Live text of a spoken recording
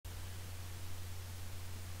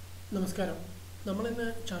നമസ്കാരം. നമ്മളിന്ന്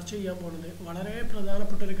ചർച്ച ചെയ്യാൻ പോകുന്നത് വളരെ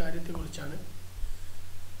പ്രധാനപ്പെട്ട ഒരു കാര്യത്തെക്കുറിച്ചാണ്.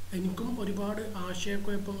 എനിക്കും ഒരുപാട്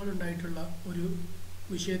ആശയക്കുഴപ്പങ്ങൾ ഉണ്ടായിട്ടുള്ള ഒരു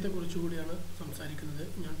വിഷയത്തെക്കുറിച്ച് കൂടിയാണ് സംസാരിക്കുന്നത്.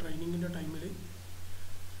 ഞാൻ ട്രെയിനിങ്ങിൻ്റെ ടൈമിൽ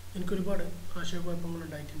എനിക്കൊരുപാട് ആശയക്കുഴപ്പങ്ങൾ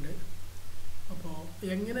ഉണ്ടായിട്ടുണ്ട്. അപ്പോൾ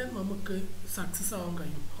എങ്ങനെ നമുക്ക് സക്സസ് ആവാൻ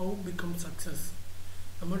കഴിയും, ഹൗ ബിക്കം സക്സസ്.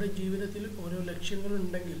 നമ്മുടെ ജീവിതത്തിൽ ഓരോ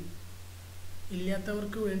ലക്ഷ്യങ്ങളുണ്ടെങ്കിൽ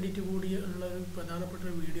ഇല്ലാത്തവർക്ക് വേണ്ടിയിട്ട് കൂടി ഉള്ള ഒരു പ്രധാനപ്പെട്ട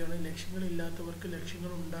ഒരു വീഡിയോ ആണ്. ലക്ഷ്യങ്ങളില്ലാത്തവർക്ക്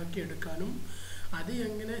ലക്ഷ്യങ്ങൾ ഉണ്ടാക്കിയെടുക്കാനും അത്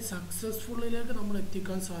എങ്ങനെ സക്സസ്ഫുള്ളിലേക്ക് നമ്മൾ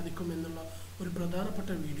എത്തിക്കാൻ സാധിക്കും എന്നുള്ള ഒരു പ്രധാനപ്പെട്ട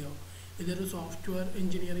വീഡിയോ. ഇതൊരു സോഫ്റ്റ്വെയർ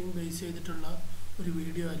എഞ്ചിനീയറിംഗ് ബേസ് ചെയ്തിട്ടുള്ള ഒരു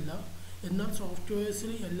വീഡിയോ അല്ല. എന്നാൽ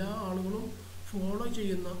സോഫ്റ്റ്വെയർസിൽ എല്ലാ ആളുകളും ഫോളോ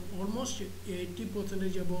ചെയ്യുന്ന, ഓൾമോസ്റ്റ്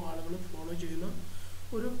 80% അബോവ് ആളുകൾ ഫോളോ ചെയ്യുന്ന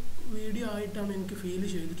ഒരു വീഡിയോ ആയിട്ടാണ് എനിക്ക് ഫീൽ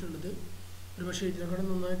ചെയ്തിട്ടുള്ളത്. ഒരു പക്ഷേ ഇതിനെക്കാളും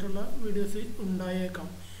നന്നായിട്ടുള്ള വീഡിയോസ് ഉണ്ടായേക്കാം.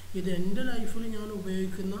 ഇത് എൻ്റെ ലൈഫിൽ ഞാൻ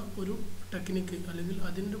ഉപയോഗിക്കുന്ന ഒരു ടെക്നിക്ക്, അല്ലെങ്കിൽ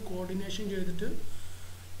അതിൻ്റെ കോർഡിനേഷൻ ചെയ്തിട്ട്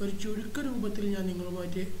ഒരു ചുരുക്ക രൂപത്തിൽ ഞാൻ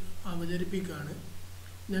നിങ്ങളുമായിട്ട് അവതരിപ്പിക്കുകയാണ്.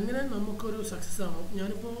 എങ്ങനെ നമുക്കൊരു സക്സസ് ആവാം.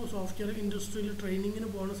 ഞാനിപ്പോൾ സോഫ്റ്റ്വെയർ ഇൻഡസ്ട്രിയിൽ ട്രെയിനിങ്ങിന്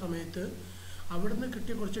പോകുന്ന സമയത്ത് അവിടുന്ന്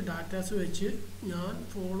കിട്ടിയ കുറച്ച് ഡാറ്റാസ് വെച്ച് ഞാൻ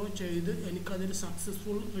ഫോളോ ചെയ്ത് എനിക്കതൊരു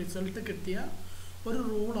സക്സസ്ഫുൾ റിസൾട്ട് കിട്ടിയ ഒരു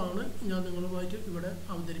റൂളാണ് ഞാൻ നിങ്ങളുമായിട്ട് ഇവിടെ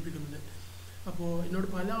അവതരിപ്പിക്കുന്നത്. അപ്പോൾ എന്നോട്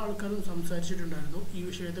പല ആൾക്കാരും സംസാരിച്ചിട്ടുണ്ടായിരുന്നു, ഈ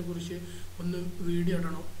വിഷയത്തെക്കുറിച്ച് ഒന്ന് വീഡിയോ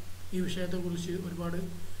ഇടണം, ഈ വിഷയത്തെക്കുറിച്ച് ഒരുപാട്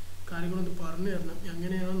കാര്യങ്ങളൊന്ന് പറഞ്ഞു തരണം,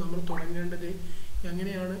 എങ്ങനെയാണ് നമ്മൾ തുടങ്ങേണ്ടത്,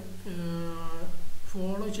 എങ്ങനെയാണ്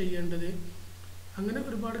ഫോളോ ചെയ്യേണ്ടത്, അങ്ങനെ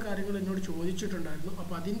ഒരുപാട് കാര്യങ്ങൾ എന്നോട് ചോദിച്ചിട്ടുണ്ടായിരുന്നു.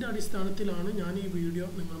 അപ്പോൾ അതിൻ്റെ അടിസ്ഥാനത്തിലാണ് ഞാൻ ഈ വീഡിയോ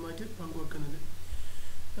നിങ്ങളുമായിട്ട് പങ്കുവെക്കുന്നത്.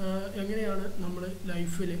 എങ്ങനെയാണ് നമ്മൾ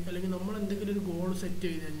ലൈഫിൽ, അല്ലെങ്കിൽ നമ്മൾ എന്തെങ്കിലും ഒരു ഗോൾ സെറ്റ്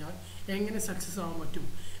ചെയ്ത് കഴിഞ്ഞാൽ എങ്ങനെ സക്സസ് ആവാൻ പറ്റും,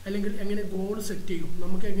 അല്ലെങ്കിൽ എങ്ങനെ ഗോൾ സെറ്റ് ചെയ്യും,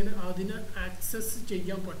 നമുക്ക് എങ്ങനെ അതിനെ ആക്സസ്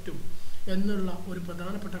ചെയ്യാൻ പറ്റും എന്നുള്ള ഒരു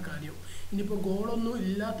പ്രധാനപ്പെട്ട കാര്യം. ഇനിയിപ്പോൾ ഗോളൊന്നും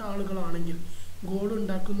ഇല്ലാത്ത ആളുകളാണെങ്കിൽ ഗോൾ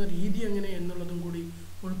ഉണ്ടാക്കുന്ന രീതി എങ്ങനെ എന്നുള്ളതും കൂടി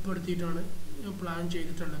ഉൾപ്പെടുത്തിയിട്ടാണ് ഞാൻ പ്ലാൻ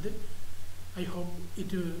ചെയ്തിട്ടുള്ളത്. I hope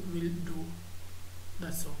it will do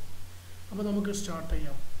that's all. അപ്പോൾ നമുക്ക് സ്റ്റാർട്ട്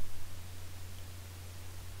ചെയ്യാം.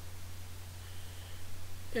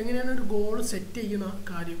 എങ്ങനെയാണ് ഒരു ഗോൾ സെറ്റ് ചെയ്യുന്ന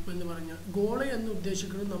കാര്യം എന്ന് പറഞ്ഞാൽ, ഗോൾ എന്ന്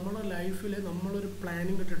ഉദ്ദേശിക്കുന്നത് നമ്മുടെ ലൈഫിൽ നമ്മളൊരു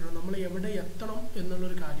പ്ലാനിങ് ഇട്ടിട്ടുണ്ട്, നമ്മൾ എവിടെ എത്തണം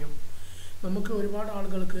എന്നുള്ളൊരു കാര്യം. നമുക്ക് ഒരുപാട്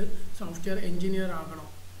ആളുകൾക്ക് സോഫ്റ്റ്വെയർ എഞ്ചിനീയർ ആകണം,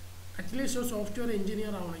 അറ്റ്ലീസ്റ്റ് ഒരു സോഫ്റ്റ്വെയർ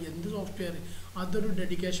എഞ്ചിനീയർ ആവണം. എന്ത് സോഫ്റ്റ്വെയർ, അതൊരു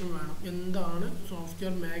ഡെഡിക്കേഷൻ വേണം. എന്താണ്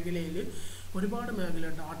സോഫ്റ്റ്വെയർ മേഖലയിൽ ഒരുപാട്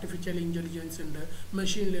മേഖലയുണ്ട്. ആർട്ടിഫിഷ്യൽ ഇൻ്റലിജൻസ് ഉണ്ട്,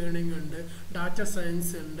 മെഷീൻ ലേണിംഗ് ഉണ്ട്, ഡാറ്റ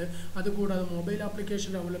സയൻസ് ഉണ്ട്, അതുകൂടാതെ മൊബൈൽ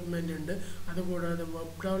ആപ്ലിക്കേഷൻ ഡെവലപ്മെൻറ്റ് ഉണ്ട്, അതുകൂടാതെ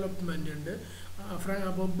വെബ് ഡെവലപ്മെൻറ്റ് ഉണ്ട്,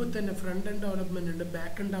 വെബ് തന്നെ ഫ്രണ്ട് എൻഡ് ഡെവലപ്മെൻറ്റ് ഉണ്ട്,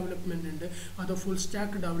 ബാക്ക് എൻഡ് ഡെവലപ്മെൻറ്റ് ഉണ്ട്. അത് ഫുൾ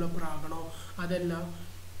സ്റ്റാക്ക് ഡെവലപ്പർ ആകണോ, അതല്ല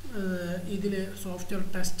ഇതിൽ സോഫ്റ്റ്വെയർ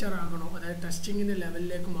ടെസ്റ്റർ ആകണോ, അതായത് ടെസ്റ്റിങ്ങിൻ്റെ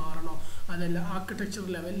ലെവലിലേക്ക് മാറണോ, അതല്ല ആർക്കിടെക്ചർ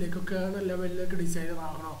ലെവലിലേക്ക്, കേർണൽ ലെവലിലേക്ക് ഡിസൈനർ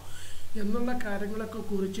ആകണോ എന്നുള്ള കാര്യങ്ങളൊക്കെ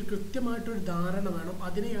കുറിച്ച് കൃത്യമായിട്ടൊരു ധാരണ വേണം.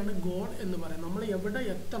 അതിനെയാണ് ഗോൾ എന്ന് പറയുന്നത്. നമ്മൾ എവിടെ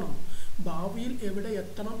എത്തണം, ഭാവിയിൽ എവിടെ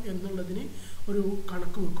എത്തണം എന്നുള്ളതിന് ഒരു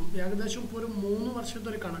കണക്ക് വെക്കും. ഏകദേശം ഇപ്പോൾ ഒരു 3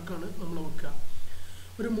 വർഷത്തെ ഒരു കണക്കാണ് നമ്മൾ വെക്കുക.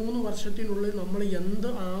 ഒരു 3 വർഷത്തിനുള്ളിൽ നമ്മൾ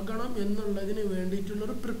എന്ത് ആകണം എന്നുള്ളതിന്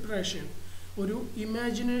വേണ്ടിയിട്ടുള്ളൊരു പ്രിപ്പറേഷൻ, ഒരു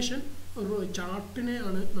ഇമാജിനേഷൻ, ഒരു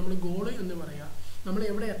ചാർട്ടിനെയാണ് നമ്മൾ ഗോൾ എന്ന് പറയുക. നമ്മൾ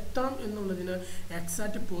എവിടെ എത്തണം എന്നുള്ളതിന്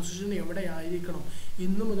എക്സാക്റ്റ് പൊസിഷൻ എവിടെ ആയിരിക്കണം,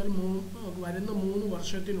 ഇന്ന് മുതൽ വരുന്ന 3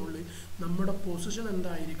 വർഷത്തിനുള്ളിൽ നമ്മുടെ പൊസിഷൻ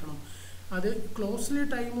എന്തായിരിക്കണം, അത് ക്ലോസ്ലി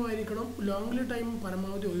ടൈമും ആയിരിക്കണം, ലോങ്ലി ടൈമും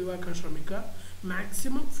പരമാവധി ഒഴിവാക്കാൻ ശ്രമിക്കുക.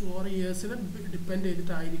 മാക്സിമം 4 ഇയേഴ്സിനെ ഡിപ്പെൻഡ്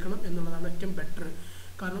ചെയ്തിട്ടായിരിക്കണം എന്നുള്ളതാണ് ഏറ്റവും ബെറ്റർ.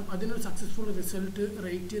 കാരണം അതിനൊരു സക്സസ്ഫുൾ റിസൾട്ട്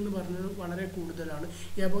റേറ്റ് എന്ന് പറഞ്ഞത് വളരെ കൂടുതലാണ്,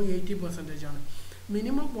 എബോവ് 80% ആണ്.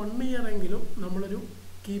 മിനിമം 1 ഇയർ എങ്കിലും നമ്മളൊരു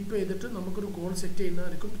കീപ്പ് ചെയ്തിട്ട് നമുക്കൊരു ഗോൾ സെറ്റ്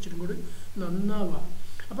ചെയ്യുന്നതായിരിക്കും ഇച്ചിരി കൂടി നന്നാവുക.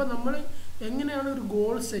 അപ്പോൾ നമ്മൾ എങ്ങനെയാണ് ഒരു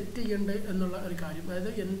ഗോൾ സെറ്റ് ചെയ്യേണ്ടത് എന്നുള്ള ഒരു കാര്യം,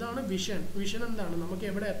 അതായത് എന്താണ് വിഷൻ എന്താണ്, നമുക്ക്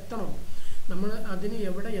എവിടെ എത്തണം, നമ്മൾ അതിന്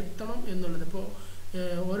എവിടെ എത്തണം എന്നുള്ളത്. ഇപ്പോൾ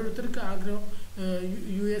ഓരോരുത്തർക്ക് ആഗ്രഹം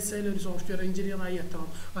USA ഒരു സോഫ്റ്റ്വെയർ എഞ്ചിനീയറായി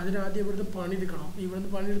എത്തണം, അതിനാദ്യം ഇവിടുന്ന് പണിയെടുക്കണം.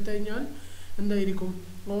 ഇവിടുന്ന് പണിയെടുത്തു കഴിഞ്ഞാൽ എന്തായിരിക്കും,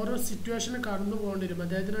 ഓരോ സിറ്റുവേഷന് കടന്നു പോകേണ്ടി വരും.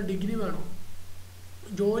 അദ്ദേഹത്തിന് ഡിഗ്രി വേണം,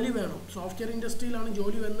 ജോലി വേണം. സോഫ്റ്റ്വെയർ ഇൻഡസ്ട്രിയിലാണ്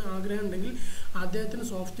ജോലി എന്ന് ആഗ്രഹം ഉണ്ടെങ്കിൽ അദ്ദേഹത്തിന്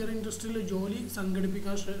സോഫ്റ്റ്വെയർ ഇൻഡസ്ട്രിയിൽ ജോലി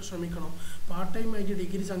സംഘടിപ്പിക്കാൻ ശ്രമിക്കണം, പാർട്ട് ടൈം ആയിട്ട്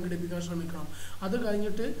ഡിഗ്രി സംഘടിപ്പിക്കാൻ ശ്രമിക്കണം. അത്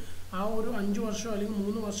കഴിഞ്ഞിട്ട് ആ ഒരു 5 വർഷമോ അല്ലെങ്കിൽ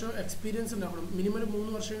 3 വർഷമോ എക്സ്പീരിയൻസ് ഉണ്ടാക്കണം. മിനിമം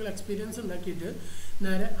 3 വർഷമെങ്കിലും എക്സ്പീരിയൻസ് ഉണ്ടാക്കിയിട്ട്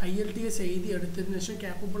നേരെ IELTS എഴുതി എടുത്തതിന് ശേഷം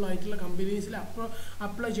ക്യാപ്പബിൾ ആയിട്ടുള്ള കമ്പനീസിൽ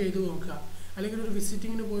അപ്ലൈ ചെയ്ത് നോക്കുക. അല്ലെങ്കിൽ ഒരു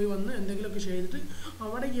വിസിറ്റിങ്ങിന് പോയി വന്ന് എന്തെങ്കിലുമൊക്കെ ചെയ്തിട്ട്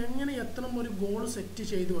അവിടെ എങ്ങനെ എത്തണം ഒരു ഗോൾ സെറ്റ്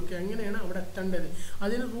ചെയ്ത് വെക്കുക, എങ്ങനെയാണ് അവിടെ എത്തേണ്ടത്,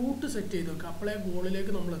 അതിന് റൂട്ട് സെറ്റ് ചെയ്ത് വെക്കുക. അപ്പോഴേ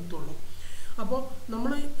ഗോളിലേക്ക് നമ്മൾ എത്തുള്ളൂ. അപ്പോൾ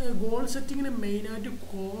നമ്മൾ ഗോൾ സെറ്റിങ്ങിന് മെയിനായിട്ട്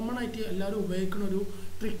കോമൺ ആയിട്ട് എല്ലാവരും ഉപയോഗിക്കുന്ന ഒരു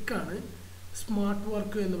ട്രിക്കാണ് സ്മാർട്ട്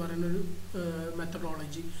വർക്ക് എന്ന് പറയുന്നൊരു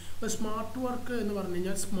മെത്തഡോളജി. അപ്പോൾ സ്മാർട്ട് വർക്ക് എന്ന് പറഞ്ഞു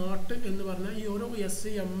കഴിഞ്ഞാൽ, സ്മാർട്ട് എന്ന് പറഞ്ഞാൽ ഈ ഓരോ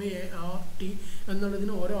SMART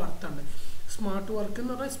എന്നുള്ളതിന് ഓരോ അർത്ഥമുണ്ട്. സ്മാർട്ട് വർക്ക്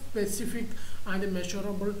എന്ന് പറഞ്ഞാൽ specific and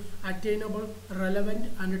measurable, attainable, relevant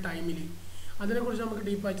and timely. അതിനെക്കുറിച്ച് നമുക്ക്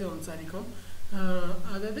ഡീപ്പായിട്ട് സംസാരിക്കാം.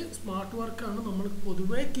 അതായത് സ്മാർട്ട് വർക്കാണ് നമ്മൾ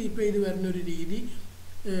പൊതുവേ കീപ്പ് ചെയ്ത് വരുന്ന ഒരു രീതി.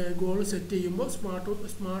 ഗോൾ സെറ്റ് ചെയ്യുമ്പോൾ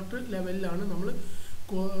സ്മാർട്ട് ലെവലിലാണ് നമ്മൾ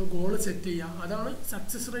ഗോൾ സെറ്റ് ചെയ്യുക. അതാണ്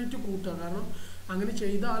സക്സസ് റേറ്റ് കൂട്ടുക. കാരണം അങ്ങനെ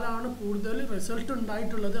ചെയ്താലാണ് കൂടുതൽ റിസൾട്ട്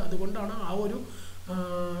ഉണ്ടായിട്ടുള്ളത്. അതുകൊണ്ടാണ് ആ ഒരു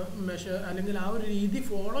അല്ലെങ്കിൽ ആ ഒരു രീതി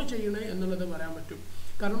ഫോളോ ചെയ്യണേ എന്നുള്ളത് പറയാൻ പറ്റും.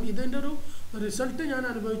 കാരണം ഇതിൻ്റെ ഒരു റിസൾട്ട് ഞാൻ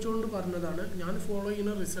അനുഭവിച്ചുകൊണ്ട് പറഞ്ഞതാണ്. ഞാൻ ഫോളോ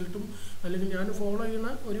ചെയ്യുന്ന റിസൾട്ടും അല്ലെങ്കിൽ ഞാൻ ഫോളോ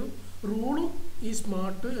ചെയ്യുന്ന ഒരു റൂളും ഈ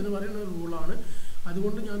സ്മാർട്ട് എന്ന് പറയുന്ന റൂളാണ്.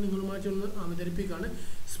 അതുകൊണ്ട് ഞാൻ നിങ്ങളുമായി ഒന്ന് അവതരിപ്പിക്കുകയാണ്.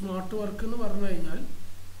 സ്മാർട്ട് വർക്ക് എന്ന് പറഞ്ഞു കഴിഞ്ഞാൽ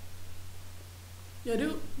ഒരു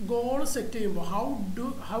ഗോൾ സെറ്റ് ചെയ്യുമ്പോൾ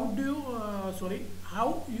how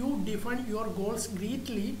you define your goals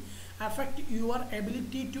greatly affect your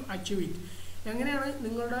ability to achieve it. എങ്ങനെയാണ്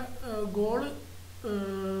നിങ്ങളുടെ ഗോള്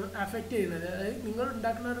അഫക്റ്റ് ചെയ്യുന്നത്? അതായത് നിങ്ങൾ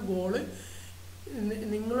ഉണ്ടാക്കുന്ന ഒരു ഗോള്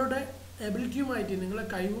നിങ്ങളുടെ എബിലിറ്റിയുമായിട്ട്, നിങ്ങളുടെ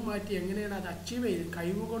കഴിവുമായിട്ട് എങ്ങനെയാണ് അത് അച്ചീവ് ചെയ്ത്,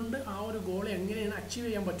 കഴിവ് കൊണ്ട് ആ ഒരു ഗോൾ എങ്ങനെയാണ് അച്ചീവ്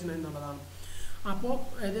ചെയ്യാൻ പറ്റുന്നത് എന്നുള്ളതാണ്. അപ്പോൾ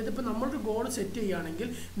അതായത് ഇപ്പോൾ നമ്മളൊരു ഗോൾ സെറ്റ് ചെയ്യുകയാണെങ്കിൽ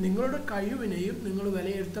നിങ്ങളുടെ കഴിവിനെയും നിങ്ങൾ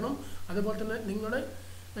വിലയിരുത്തണം. അതുപോലെ തന്നെ നിങ്ങൾ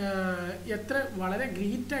എത്ര വളരെ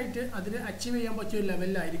ഗ്രീറ്റായിട്ട് അതിന് അച്ചീവ് ചെയ്യാൻ പറ്റിയ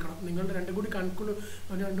ലെവലിലായിരിക്കണം. നിങ്ങൾ രണ്ടും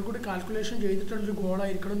കൂടി കാൽക്കുലേഷൻ ചെയ്തിട്ടുള്ളൊരു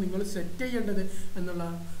ഗോളായിരിക്കണം നിങ്ങൾ സെറ്റ് ചെയ്യേണ്ടത്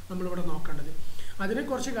എന്നുള്ളതാണ് നമ്മളിവിടെ നോക്കേണ്ടത്. അതിനെ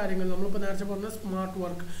കുറച്ച് കാര്യങ്ങൾ നമ്മളിപ്പോൾ നേരത്തെ പറഞ്ഞ സ്മാർട്ട്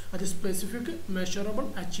വർക്ക്, അത് specific, measurable,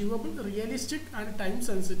 achievable, realistic and time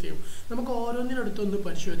sensitive. നമുക്ക് ഓരോന്നിനടുത്തൊന്ന്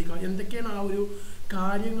പരിശോധിക്കാം എന്തൊക്കെയാണ് ആ ഒരു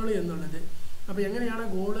കാര്യങ്ങൾ എന്നുള്ളത്. അപ്പോൾ എങ്ങനെയാണ്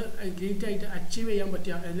ഗോള് ഗ്രീറ്റായിട്ട് അച്ചീവ് ചെയ്യാൻ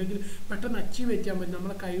പറ്റുക, അല്ലെങ്കിൽ പെട്ടെന്ന് അച്ചീവ് ചെയ്യാൻ പറ്റുക,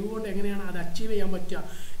 നമ്മളെ കഴിവ് കൊണ്ട് എങ്ങനെയാണ് അത് അച്ചീവ് ചെയ്യാൻ പറ്റുക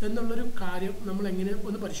എന്നുള്ളൊരു കാര്യം നമ്മൾ എങ്ങനെ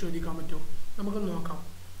ഒന്ന് പരിശോധിക്കാൻ പറ്റുമോ നമുക്കൊന്ന് നോക്കാം.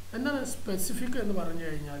 എന്താണ് സ്പെസിഫിക് എന്ന് പറഞ്ഞു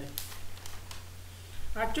കഴിഞ്ഞാൽ,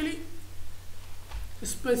 actually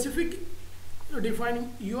specific defining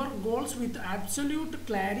your goals with absolute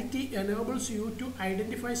clarity enables you to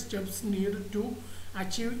identify steps needed to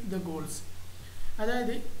achieve the goals.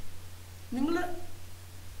 അതായത് നിങ്ങൾ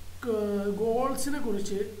ഗോൾസിനെ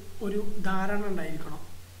കുറിച്ച് ഒരു ധാരണ ഉണ്ടായിരിക്കണം,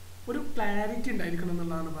 ഒരു ക്ലാരിറ്റി ഉണ്ടായിരിക്കണം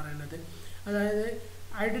എന്നുള്ളതാണ് പറയുന്നത്. അതായത്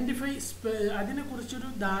ഐഡൻറ്റിഫൈ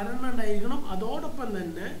അതിനെക്കുറിച്ചൊരു ധാരണ ഉണ്ടായിരിക്കണം. അതോടൊപ്പം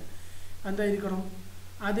തന്നെ എന്തായിരിക്കണം,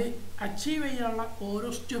 അത് അച്ചീവ് ചെയ്യാനുള്ള ഓരോ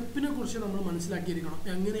സ്റ്റെപ്പിനെ കുറിച്ച് നമ്മൾ മനസ്സിലാക്കിയിരിക്കണം.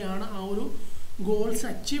 എങ്ങനെയാണ് ആ ഒരു ഗോൾസ്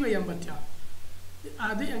അച്ചീവ് ചെയ്യാൻ പറ്റുക,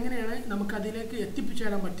 അത് എങ്ങനെയാണ് നമുക്കതിലേക്ക്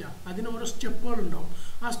എത്തിച്ചേരാൻ പറ്റുക, അതിന് ഓരോ സ്റ്റെപ്പുകളുണ്ടാവും.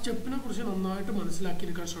 ആ സ്റ്റെപ്പിനെ കുറിച്ച് നന്നായിട്ട്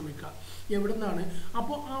മനസ്സിലാക്കിയെടുക്കാൻ ശ്രമിക്കുക. എവിടെ നിന്നാണ്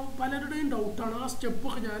അപ്പോൾ പലരുടെയും ഡൗട്ടാണ്, ആ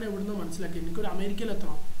സ്റ്റെപ്പൊക്കെ ഞാൻ എവിടെ നിന്ന് മനസ്സിലാക്കി, എനിക്കൊരു അമേരിക്കയിൽ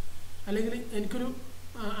എത്തണം, അല്ലെങ്കിൽ എനിക്കൊരു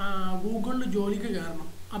ഗൂഗിളിൽ ജോലിക്ക് കയറണം,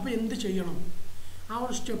 അപ്പോൾ എന്ത് ചെയ്യണം, ആ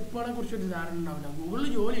ഒരു സ്റ്റെപ്പുകളെ കുറിച്ചൊരു ധാരണ ഉണ്ടാവില്ല. ഗൂഗിളിൽ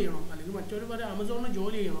ജോലി ചെയ്യണം, അല്ലെങ്കിൽ മറ്റൊരു പോലെ ആമസോണിൽ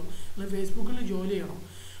ജോലി ചെയ്യണം, അല്ലെങ്കിൽ ഫേസ്ബുക്കിൽ ജോലി ചെയ്യണം.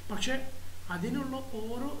 പക്ഷേ അതിനുള്ള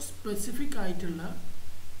ഓരോ സ്പെസിഫിക് ആയിട്ടുള്ള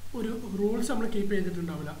ഒരു റൂൾസ് നമ്മൾ കീപ്പ്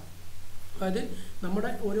ചെയ്തിട്ടുണ്ടാവില്ല. അതായത് നമ്മുടെ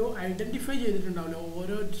ഓരോ ഐഡൻറ്റിഫൈ ചെയ്തിട്ടുണ്ടാവില്ല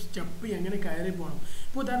ഓരോ സ്റ്റെപ്പ് എങ്ങനെ കയറി പോകണം.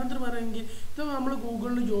 ഇപ്പോൾ ഉദാഹരണത്തിന് പറയുമെങ്കിൽ ഇപ്പോൾ നമ്മൾ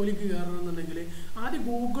ഗൂഗിളിൽ ജോലിക്ക് കയറണമെന്നുണ്ടെങ്കിൽ ആദ്യം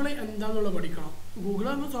ഗൂഗിൾ എന്താണെന്നുള്ളത് പഠിക്കണം. ഗൂഗിൾ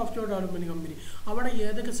എന്ന സോഫ്റ്റ്വെയർ ഡെവലപ്മെൻറ്റ് കമ്പനി, അവിടെ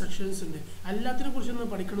ഏതൊക്കെ സെക്ഷൻസ് ഉണ്ട്, എല്ലാത്തിനെ കുറിച്ച്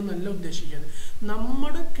നമ്മൾ പഠിക്കണം എന്നല്ല ഉദ്ദേശിക്കുന്നത്.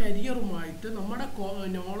 നമ്മുടെ കരിയറുമായിട്ട്, നമ്മുടെ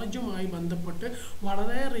നോളജുമായി ബന്ധപ്പെട്ട്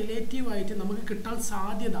വളരെ റിലേറ്റീവായിട്ട് നമുക്ക് കിട്ടാൻ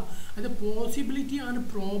സാധ്യത, അത് പോസിബിലിറ്റി ആൻഡ്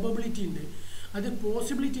പ്രോബബിലിറ്റി ഉണ്ട്. അത്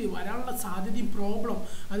പോസിബിലിറ്റി വരാനുള്ള സാധ്യതയും പ്രോബ്ലം,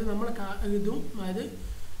 അത് നമ്മളെ ഇതും, അതായത്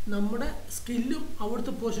നമ്മുടെ സ്കില്ലും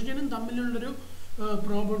അവിടുത്തെ പൊസിഷനും തമ്മിലുള്ളൊരു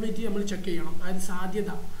പ്രോബബിലിറ്റി നമ്മൾ ചെക്ക് ചെയ്യണം. അതായത്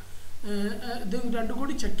സാധ്യത, ഇത് രണ്ടും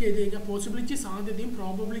കൂടി ചെക്ക് ചെയ്ത് കഴിഞ്ഞാൽ പോസിബിലിറ്റി, സാധ്യതയും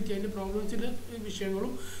പ്രോബബിലിറ്റി, അതിൻ്റെ പ്രോബ്ലംസിൻ്റെ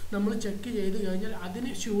വിഷയങ്ങളും നമ്മൾ ചെക്ക് ചെയ്ത് കഴിഞ്ഞാൽ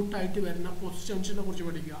അതിന് ഷൂട്ടായിട്ട് വരുന്ന പൊസിഷൻസിനെ കുറിച്ച്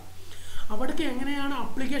പഠിക്കുക. അവിടേക്ക് എങ്ങനെയാണ്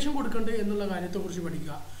അപ്ലിക്കേഷൻ കൊടുക്കേണ്ടത് എന്നുള്ള കാര്യത്തെക്കുറിച്ച്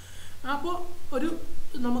പഠിക്കുക. അപ്പോൾ ഒരു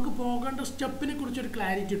നമുക്ക് പോകേണ്ട സ്റ്റെപ്പിനെ കുറിച്ചൊരു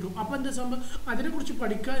ക്ലാരിറ്റി കിട്ടും. അപ്പോൾ എന്താ സംഭവം, അതിനെക്കുറിച്ച്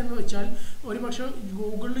പഠിക്കുക എന്ന് വെച്ചാൽ ഒരു പക്ഷേ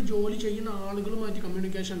ഗൂഗിളിൽ ജോലി ചെയ്യുന്ന ആളുകളുമായിട്ട്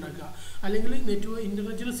കമ്മ്യൂണിക്കേഷൻ ഉണ്ടാക്കുക, അല്ലെങ്കിൽ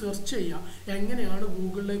ഇൻ്റർനെറ്റിൽ സെർച്ച് ചെയ്യുക, എങ്ങനെയാണ്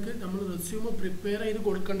ഗൂഗിളിലേക്ക് നമ്മൾ റെസ്യൂമ് പ്രിപ്പയർ ചെയ്ത്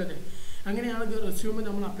കൊടുക്കേണ്ടത്, അങ്ങനെയാണ് റെസ്യൂമ്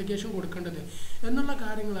നമ്മൾ അപ്ലിക്കേഷൻ കൊടുക്കേണ്ടത് എന്നുള്ള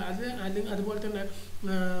കാര്യങ്ങൾ. അല്ലെങ്കിൽ അതുപോലെ തന്നെ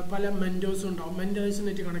പല മെൻറ്റേഴ്സും ഉണ്ടാവും,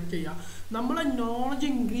 മെൻറ്റേഴ്സിനായിട്ട് കണക്ട് ചെയ്യുക, നമ്മളെ നോളജ്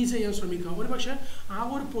ഇൻക്രീസ് ചെയ്യാൻ ശ്രമിക്കുക. ഒരു പക്ഷേ ആ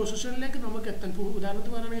ഒരു പൊസിഷനിലേക്ക് നമുക്ക് എത്താൻ,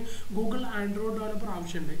 ഉദാഹരണത്തിന് പറയുകയാണെങ്കിൽ ഗൂഗിൾ ആൻഡ്രോയിഡ് ഡെവലപ്പർ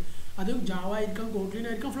ആവശ്യമുണ്ട്, അത് ജാവ ആയിരിക്കാം, കോട്ലിൻ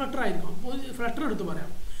ആയിരിക്കാം, ഫ്ലട്ടർ ആയിരിക്കാം. അപ്പോൾ ഫ്ലട്ടർ എടുത്ത്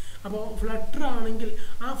പറയാം. അപ്പോൾ ഫ്ലട്ടർ ആണെങ്കിൽ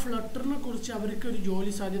ആ ഫ്ലട്ടറിനെ കുറിച്ച് അവർക്ക് ഒരു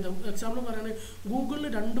ജോലി സാധ്യത, എക്സാമ്പിൾ പറയുകയാണെങ്കിൽ ഗൂഗിളിൽ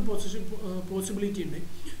 2 പോസിബിലിറ്റി ഉണ്ട്.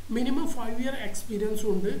 മിനിമം 5 ഇയർ എക്സ്പീരിയൻസും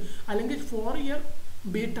ഉണ്ട്, അല്ലെങ്കിൽ 4 ഇയർ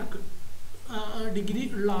BTech ഡിഗ്രി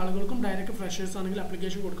ഉള്ള ആളുകൾക്കും ഡയറക്റ്റ് ഫ്രഷേഴ്സ് ആണെങ്കിൽ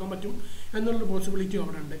അപ്ലിക്കേഷൻ കൊടുക്കാൻ പറ്റും എന്നുള്ളൊരു പോസിബിലിറ്റി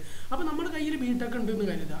അവിടെ ഉണ്ട്. അപ്പോൾ നമ്മുടെ കയ്യിൽ BTech ഉണ്ടെന്ന്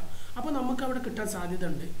കരുതുക, അപ്പോൾ നമുക്ക് അവിടെ കിട്ടാൻ സാധ്യത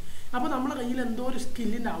ഉണ്ട്. അപ്പോൾ നമ്മുടെ കയ്യിൽ എന്തോ ഒരു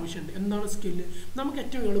സ്കില്ലിൻ്റെ ആവശ്യമുണ്ട്. എന്താണ് സ്കില്ല്? നമുക്ക്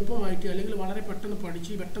ഏറ്റവും എളുപ്പമായിട്ട് അല്ലെങ്കിൽ വളരെ പെട്ടെന്ന്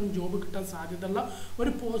പഠിച്ച് പെട്ടെന്ന് ജോബ് കിട്ടാൻ സാധ്യതയുള്ള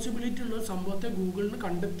ഒരു പോസിബിലിറ്റി ഉള്ള ഒരു സംഭവത്തെ ഗൂഗിളിന്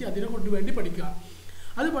കണ്ടെത്തി അതിനെ കൊണ്ട് വേണ്ടി പഠിക്കുക.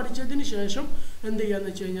 അത് പഠിച്ചതിന് ശേഷം എന്ത് ചെയ്യുക എന്ന്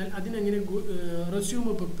വെച്ച് കഴിഞ്ഞാൽ അതിനെങ്ങനെ റെസ്യൂം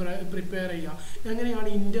പ്രിപ്പയർ ചെയ്യുക, എങ്ങനെയാണ്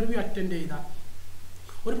ഇൻ്റർവ്യൂ അറ്റൻഡ് ചെയ്യുക.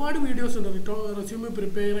 ഒരുപാട് വീഡിയോസ് ഉണ്ട് റെസ്യൂം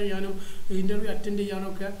പ്രിപ്പയർ ചെയ്യാനും ഇൻ്റർവ്യൂ അറ്റൻഡ് ചെയ്യാനും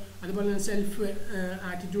ഒക്കെ, അതുപോലെ തന്നെ സെൽഫ്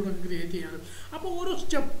ആറ്റിറ്റ്യൂഡൊക്കെ ക്രിയേറ്റ് ചെയ്യാനും. അപ്പോൾ ഓരോ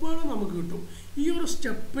സ്റ്റെപ്പുകൾ നമുക്ക് കിട്ടും. ഈ ഒരു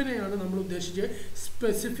സ്റ്റെപ്പിനെയാണ് നമ്മൾ ഉദ്ദേശിച്ച്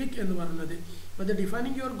സ്പെസിഫിക് എന്ന് പറയുന്നത്. അത്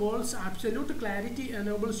defining your goals absolute clarity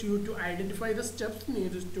enables U to identify the steps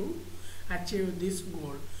needs to achieve this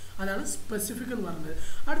goal. അതാണ് സ്പെസിഫിക് എന്ന് പറയുന്നത്.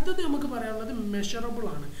 അടുത്തത് നമുക്ക് പറയാനുള്ളത് മെഷറബിൾ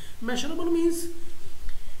ആണ്. Measurable means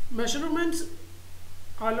measurements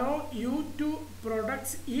allow you to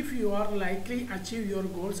products if you are likely achieve your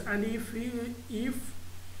goals, and if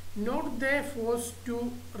not they force to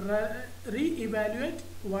re-evaluate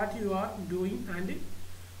what you are doing and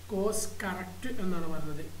course correct എന്നാണ്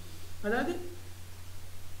പറയുന്നത്.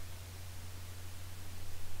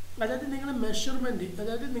 അതായത് നിങ്ങളുടെ മെഷർമെൻറ്റ്,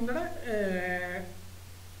 അതായത് നിങ്ങളുടെ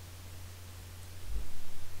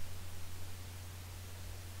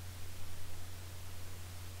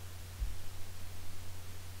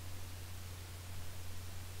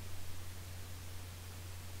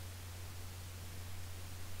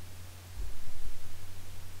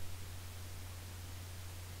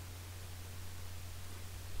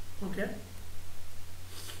okay.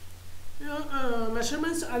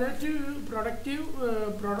 Measurements allow to productive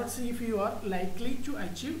products if you are likely to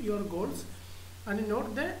achieve your goals and not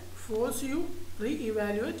they force you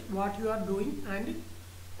re-evaluate what you are doing and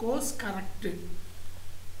course correct.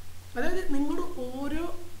 അതായത് നിങ്ങളുടെ ഓരോ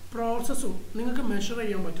പ്രോസസ്സും നിങ്ങൾക്ക് മെഷർ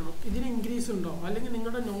ചെയ്യാൻ പറ്റണം. ഇതിന് ഇൻക്രീസ് ഉണ്ടോ, അല്ലെങ്കിൽ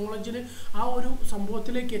നിങ്ങളുടെ നോളജിന് ആ ഒരു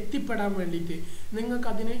സംഭവത്തിലേക്ക് എത്തിപ്പെടാൻ വേണ്ടിയിട്ട്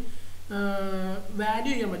നിങ്ങൾക്കതിന്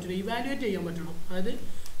വാല്യൂ ചെയ്യാൻ പറ്റണം, ഇവാലുവേറ്റ് ചെയ്യാൻ പറ്റണം. അതായത്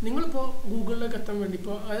നിങ്ങളിപ്പോൾ ഗൂഗിളിലേക്ക് എത്താൻ വേണ്ടി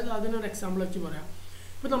ഇപ്പോൾ അതായത് അതിനൊരു എക്സാമ്പിൾ വെച്ച് പറയാം.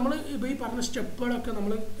 ഇപ്പോൾ നമ്മൾ ഇപ്പോൾ ഈ പറഞ്ഞ സ്റ്റെപ്പുകളൊക്കെ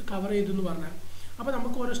നമ്മൾ കവർ ചെയ്തു എന്ന് പറഞ്ഞാൽ, അപ്പോൾ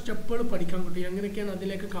നമുക്ക് ഓരോ സ്റ്റെപ്പുകൾ പഠിക്കാൻ കിട്ടും. എങ്ങനെയൊക്കെയാണ്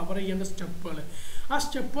അതിലേക്ക് കവർ ചെയ്യേണ്ട സ്റ്റെപ്പുകൾ. ആ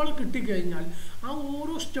സ്റ്റെപ്പുകൾ കിട്ടിക്കഴിഞ്ഞാൽ ആ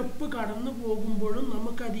ഓരോ സ്റ്റെപ്പ് കടന്നു പോകുമ്പോഴും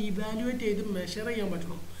നമുക്കത് ഇവാലുവേറ്റ് ചെയ്ത് മെഷർ ചെയ്യാൻ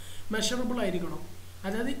പറ്റണം, മെഷറബിൾ ആയിരിക്കണം.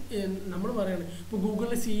 അതായത് നമ്മൾ പറയുകയാണ് ഇപ്പോൾ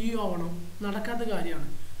ഗൂഗിളിൽ CEO ആവണം, നടക്കാത്ത കാര്യമാണ്.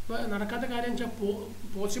 ഇപ്പോൾ നടക്കാത്ത കാര്യം വെച്ചാൽ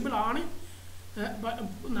പോസിബിൾ ആണ്,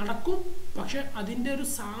 നടക്കും, പക്ഷെ അതിൻ്റെ ഒരു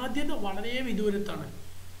സാധ്യത വളരെ വിദൂരത്താണ്.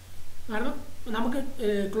 കാരണം നമുക്ക്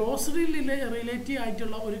ക്ലോസ്ലി റിലേറ്റീവ്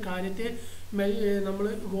ആയിട്ടുള്ള ഒരു കാര്യത്തെ നമ്മൾ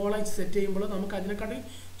ഗോളായി സെറ്റ് ചെയ്യുമ്പോൾ നമുക്ക് അതിനെക്കാട്ടി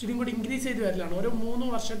ഇച്ചിരി കൂടി ഇൻക്രീസ് ചെയ്ത് വരലാണ്. ഒരു 3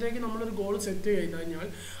 വർഷത്തേക്ക് നമ്മളൊരു ഗോൾ സെറ്റ് ചെയ്ത് കഴിഞ്ഞാൽ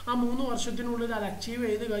ആ 3 വർഷത്തിനുള്ളിൽ അത് അച്ചീവ്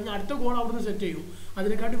ചെയ്ത് കഴിഞ്ഞാൽ അടുത്ത ഗോൾ അവിടുന്ന് സെറ്റ് ചെയ്യും.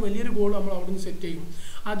 അതിനെക്കാട്ടി വലിയൊരു ഗോൾ നമ്മൾ അവിടുന്ന് സെറ്റ് ചെയ്യും.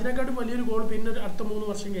 അതിനെക്കാട്ടും വലിയൊരു ഗോൾ പിന്നെ അടുത്ത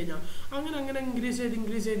 3 വർഷം കഴിഞ്ഞാൽ അങ്ങനെ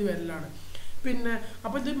ഇൻക്രീസ് ചെയ്ത് വരലാണ്. പിന്നെ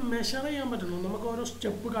അപ്പോൾ ഇത് മെഷർ ചെയ്യാൻ പറ്റണം. നമുക്ക് ഓരോ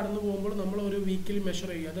സ്റ്റെപ്പ് കടന്നു പോകുമ്പോൾ നമ്മൾ ഒരു വീക്കിൽ മെഷർ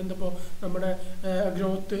ചെയ്യുക. അതെന്തപ്പോൾ നമ്മുടെ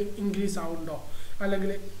ഗ്രോത്ത് ഇൻക്രീസ് ആവുന്നുണ്ടോ,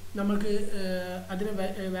 അല്ലെങ്കിൽ നമുക്ക് അതിനെ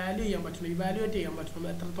വാല്യൂ ചെയ്യാൻ പറ്റണം, ഇവാലുവേറ്റ് ചെയ്യാൻ പറ്റണം.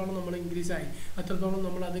 എത്രത്തോളം നമ്മൾ ഇൻക്രീസ് ആയി, എത്രത്തോളം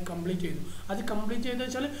നമ്മൾ അത് കംപ്ലീറ്റ് ചെയ്തു. അത് കംപ്ലീറ്റ് ചെയ്തെന്ന്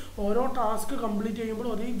വെച്ചാൽ ഓരോ ടാസ്ക് കംപ്ലീറ്റ് ചെയ്യുമ്പോൾ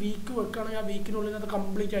ഒരു വീക്ക് വെക്കുകയാണെങ്കിൽ ആ വീക്കിനുള്ളിൽ അത്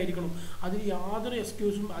കംപ്ലീറ്റ് ആയിരിക്കണം. അതിൽ യാതൊരു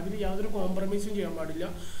എക്സ്ക്യൂസും അതിൽ യാതൊരു കോംപ്രമൈസും ചെയ്യാൻ പാടില്ല.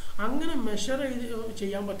 അങ്ങനെ മെഷർ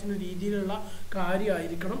ചെയ്യാൻ പറ്റുന്ന രീതിയിലുള്ള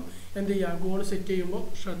കാര്യമായിരിക്കണം എന്ത് ചെയ്യുക, ഗോൾ സെറ്റ് ചെയ്യുമ്പോൾ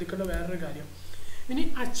ശ്രദ്ധിക്കേണ്ട വേറൊരു കാര്യം. ഇനി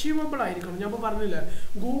അച്ചീവബിൾ ആയിരിക്കണം. ഞാൻ ഇപ്പോൾ പറഞ്ഞില്ല,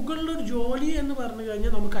 ഗൂഗിളിലൊരു ജോലി എന്ന് പറഞ്ഞു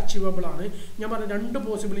കഴിഞ്ഞാൽ നമുക്ക് അച്ചീവബിൾ ആണ്. ഞാൻ പറഞ്ഞ 2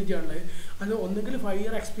 പോസിബിലിറ്റി ആണ്. അത് ഒന്നുകിൽ 5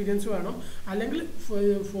 ഇയർ എക്സ്പീരിയൻസ് വേണം, അല്ലെങ്കിൽ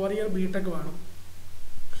 4 ഇയർ BTech വേണം.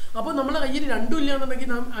 അപ്പോൾ നമ്മുടെ കയ്യിൽ 2 ഇല്ല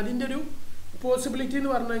എന്നുണ്ടെങ്കിൽ അതിൻ്റെ ഒരു പോസിബിലിറ്റി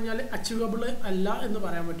എന്ന് പറഞ്ഞു കഴിഞ്ഞാൽ അച്ചീവബിൾ അല്ല എന്ന്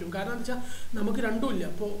പറയാൻ പറ്റും. കാരണം എന്താ വെച്ചാൽ നമുക്ക് 2 ഇല്ല.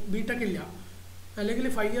 ഇപ്പോൾ BTech ഇല്ല, അല്ലെങ്കിൽ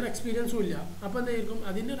 5 ഇയർ എക്സ്പീരിയൻസും ഇല്ല. അപ്പോൾ എന്തായിരിക്കും,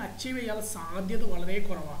 അതിൻ്റെ ഒരു അച്ചീവ് ചെയ്യാനുള്ള സാധ്യത വളരെ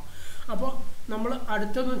കുറവാണ്. അപ്പോൾ നമ്മൾ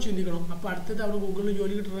അടുത്തതൊന്നും ചിന്തിക്കണം. അപ്പോൾ അടുത്തത് അവിടെ ഗൂഗിളിൽ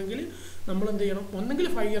ജോലി കിട്ടണമെങ്കിൽ നമ്മൾ എന്ത് ചെയ്യണം, ഒന്നെങ്കിൽ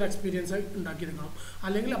 5 ഇയർ എക്സ്പീരിയൻസ് ഉണ്ടാക്കിയെടുക്കണം,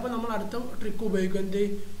 അല്ലെങ്കിൽ അപ്പോൾ നമ്മൾ അടുത്ത ട്രിക്ക് ഉപയോഗിക്കും. എന്ത്,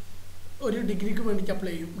 ഒരു ഡിഗ്രിക്ക് വേണ്ടിയിട്ട്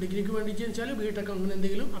അപ്ലൈ ചെയ്യും. ഡിഗ്രിക്ക് വേണ്ടിയിട്ട് വെച്ചാൽ BTech അങ്ങനെ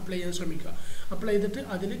എന്തെങ്കിലും അപ്ലൈ ചെയ്യാൻ ശ്രമിക്കുക. അപ്ലൈ ചെയ്തിട്ട്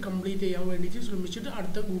അതിൽ കംപ്ലീറ്റ് ചെയ്യാൻ വേണ്ടിയിട്ട് ശ്രമിച്ചിട്ട്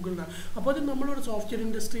അടുത്ത ഗൂഗിളിനാണ്. അപ്പോൾ അത് നമ്മളൊരു സോഫ്റ്റ്വെയർ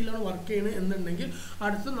ഇൻഡസ്ട്രിയിലാണ് വർക്ക് ചെയ്യുന്നത് എന്നുണ്ടെങ്കിൽ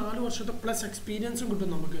അടുത്ത 4 വർഷത്തെ പ്ലസ് എക്സ്പീരിയൻസും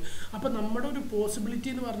കിട്ടും നമുക്ക്. അപ്പോൾ നമ്മുടെ ഒരു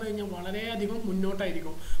പോസിബിലിറ്റി എന്ന് പറഞ്ഞു കഴിഞ്ഞാൽ വളരെയധികം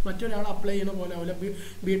മുന്നോട്ടായിരിക്കും. മറ്റൊരാൾ അപ്ലൈ ചെയ്യുന്ന പോലെ ആവില്ല.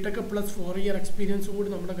 BTech പ്ലസ് 4 ഇയർ എക്സ്പീരിയൻസും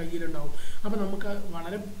കൂടി നമ്മുടെ കയ്യിലുണ്ടാവും. അപ്പോൾ നമുക്ക്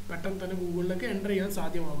വളരെ പെട്ടെന്ന് തന്നെ ഗൂഗിളിലേക്ക് എൻ്റർ ചെയ്യാൻ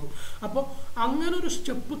സാധ്യമാകും. അപ്പോൾ അങ്ങനെ ഒരു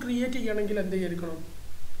സ്റ്റെപ്പ് ക്രിയേറ്റ് ചെയ്യണമെങ്കിൽ എന്ത് ചെയ്യണം,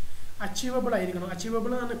 അച്ചീവബിൾ ആയിരിക്കണം.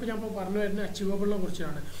 അച്ചീവബിൾ എന്ന് ഇപ്പോൾ ഞാൻ ഇപ്പോൾ പറഞ്ഞു വരുന്നത് അച്ചീവബിളിനെ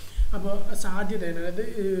കുറിച്ചാണ്. അപ്പോൾ സാധ്യത, അതായത്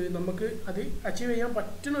നമുക്ക് അത് അച്ചീവ് ചെയ്യാൻ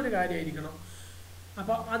പറ്റുന്ന ഒരു കാര്യമായിരിക്കണം.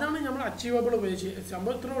 അപ്പോൾ അതാണ് നമ്മൾ അച്ചീവബിൾ ഉപയോഗിച്ച്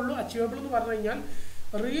സംഭവം. ഇത്രേ ഉള്ളൂ. അച്ചീവബിൾ എന്ന് പറഞ്ഞു കഴിഞ്ഞാൽ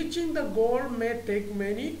reaching the goal may take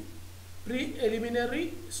many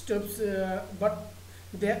preliminary steps, but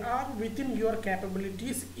they are within your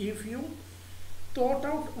capabilities if you thought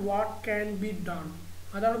out what can be done.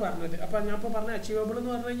 അതാണ് പറഞ്ഞത്. അപ്പോൾ ഞാൻ ഇപ്പോൾ പറഞ്ഞ അച്ചീവബിൾ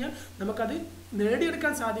എന്ന് പറഞ്ഞു കഴിഞ്ഞാൽ നമുക്കത്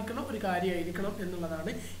നേടിയെടുക്കാൻ സാധിക്കുന്ന ഒരു കാര്യമായിരിക്കണം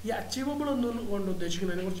എന്നുള്ളതാണ് ഈ അച്ചീവബിൾ കൊണ്ട്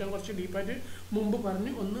ഉദ്ദേശിക്കുന്നത്. അതിനെക്കുറിച്ച് ഞാൻ കുറച്ച് ഡീപ്പായിട്ട് മുമ്പ്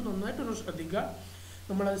പറഞ്ഞ് ഒന്ന് നന്നായിട്ടൊന്ന് ശ്രദ്ധിക്കുക.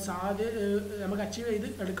 നമ്മളത് നമുക്ക് അച്ചീവ് ചെയ്ത്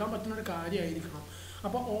എടുക്കാൻ പറ്റുന്ന ഒരു കാര്യമായിരിക്കണം.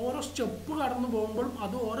 അപ്പോൾ ഓരോ സ്റ്റെപ്പ് കടന്നു പോകുമ്പോഴും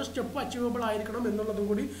അത് ഓരോ സ്റ്റെപ്പ് അച്ചീവബിൾ ആയിരിക്കണം എന്നുള്ളതും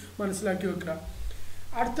കൂടി മനസ്സിലാക്കി വെക്കുക.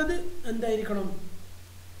 അടുത്തത് എന്തായിരിക്കണം?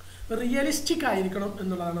 റിയലിസ്റ്റിക് ആയിരിക്കണം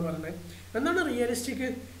എന്നുള്ളതാണ് പറയുന്നത്. എന്താണ് realistic?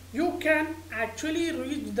 You can actually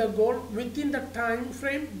reach the goal within the time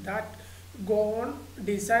frame that goal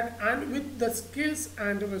desired and with the skills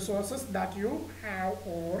and resources that you have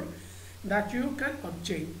or that you can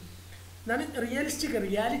obtain. Then realistic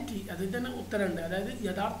reality, അതിൽ തന്നെ ഉത്തരമുണ്ട്. അതായത്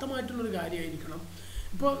യഥാർത്ഥമായിട്ടുള്ളൊരു കാര്യമായിരിക്കണം.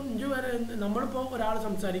 ഇപ്പോൾ നമ്മളിപ്പോൾ ഒരാൾ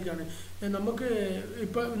സംസാരിക്കുകയാണ്, നമുക്ക്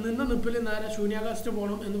ഇപ്പോൾ നിപ്പിൽ നേരെ ശൂന്യാകാശത്ത്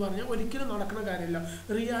പോകണം എന്ന് പറഞ്ഞാൽ ഒരിക്കലും നടക്കുന്ന കാര്യമില്ല,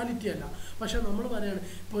 റിയാലിറ്റി അല്ല. പക്ഷെ നമ്മൾ പറയുകയാണ്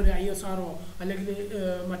ഇപ്പോൾ ഒരു ISRO അല്ലെങ്കിൽ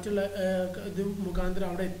മറ്റുള്ള ഇത് മുഖാന്തരം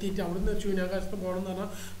അവിടെ എത്തിയിട്ട് അവിടുന്ന് ശൂന്യാകാശത്ത് പോകണം എന്ന് പറഞ്ഞാൽ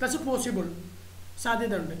ദാറ്റ്സ് പോസിബിൾ,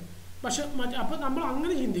 സാധ്യത ഉണ്ട്. പക്ഷെ അപ്പോൾ നമ്മൾ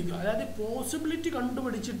അങ്ങനെ ചിന്തിക്കുക, അതായത് പോസിബിലിറ്റി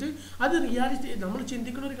കണ്ടുപിടിച്ചിട്ട് അത് റിയാലിറ്റി നമ്മൾ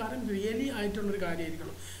ചിന്തിക്കുന്ന ഒരു കാര്യം റിയലി ആയിട്ടുള്ളൊരു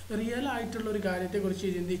കാര്യമായിരിക്കണം. റിയൽ ആയിട്ടുള്ളൊരു കാര്യത്തെക്കുറിച്ച്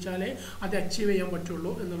ചിന്തിച്ചാലേ അത് അച്ചീവ് ചെയ്യാൻ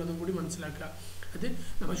പറ്റുള്ളൂ എന്നുള്ളതും കൂടി മനസ്സിലാക്കുക. അത്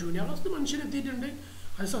നമ്മൾ ശൂന്യാകാശത്ത് മനുഷ്യനെത്തിയിട്ടുണ്ട്,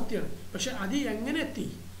 അത് സത്യമാണ്. പക്ഷെ അത് എങ്ങനെ എത്തി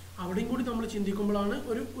അവിടെയും കൂടി നമ്മൾ ചിന്തിക്കുമ്പോഴാണ്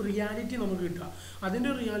ഒരു റിയാലിറ്റി നമുക്ക് കിട്ടുക.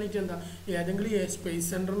 അതിൻ്റെ റിയാലിറ്റി എന്താ? ഏതെങ്കിലും സ്പേസ്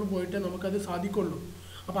സെൻറ്ററിൽ പോയിട്ട് നമുക്കത് സാധിക്കുള്ളൂ.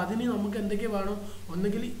 അപ്പോൾ അതിന് നമുക്ക് എന്തൊക്കെ വേണം?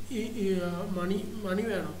 ഒന്നുകിൽ ഈ മണി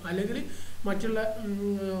വേണം, അല്ലെങ്കിൽ മറ്റുള്ള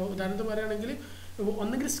ഉദാഹരണത്തിന് പറയുകയാണെങ്കിൽ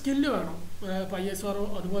ഒന്നെങ്കിൽ സ്കില്ല് വേണം. ഇപ്പോൾ ISRO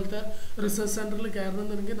അതുപോലത്തെ റിസർച്ച് സെൻറ്ററിൽ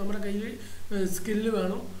കയറണമെന്നുണ്ടെങ്കിൽ നമ്മുടെ കയ്യിൽ സ്കില്ല്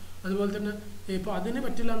വേണം. അതുപോലെ തന്നെ ഇപ്പോൾ അതിന്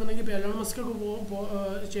പറ്റില്ല എന്നുണ്ടെങ്കിൽ ഇപ്പോൾ എലോൺ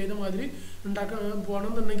മസ്കൊക്കെ ചെയ്ത മാതിരി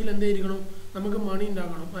പോകണമെന്നുണ്ടെങ്കിൽ എന്തായിരിക്കണം? നമുക്ക് മണി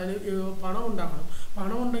ഉണ്ടാക്കണം, അതിന് പണം ഉണ്ടാക്കണം.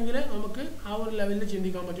 പണം ഉണ്ടെങ്കിൽ നമുക്ക് ആ ഒരു ലെവലിൽ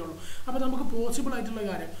ചിന്തിക്കാൻ പറ്റുള്ളൂ. അപ്പോൾ നമുക്ക് പോസിബിൾ ആയിട്ടുള്ള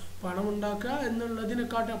കാര്യം പണം ഉണ്ടാക്കുക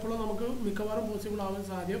എന്നുള്ളതിനെക്കാട്ടും അപ്പോഴും നമുക്ക് മിക്കവാറും പോസിബിൾ ആവാൻ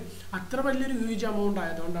സാധ്യം അത്ര വലിയൊരു ഹ്യൂജ് എമൗണ്ട്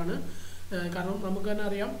ആയതുകൊണ്ടാണ്. കാരണം നമുക്ക് തന്നെ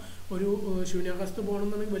അറിയാം, ഒരു ശൂന്യാകാശത്ത്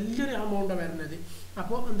പോകണമെന്നുണ്ടെങ്കിൽ വലിയൊരു എമൗണ്ടാണ് വരുന്നത്.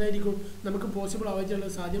 അപ്പോൾ എന്തായിരിക്കും നമുക്ക് പോസിബിൾ ആവാനുള്ള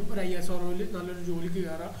സാധ്യം? ഒരു ISROയിൽ നല്ലൊരു ജോലിക്ക്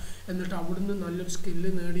കയറാം, എന്നിട്ട് അവിടുന്ന് നല്ലൊരു സ്കില്ല്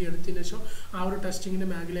നേടിയെടുത്തതിന് ശേഷം ആ ഒരു ടെസ്റ്റിങ്ങിൻ്റെ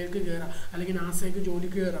മേഖലയിലേക്ക് കയറാം, അല്ലെങ്കിൽ നാസയ്ക്ക്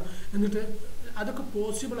ജോലിക്ക് കയറാം. എന്നിട്ട് അതൊക്കെ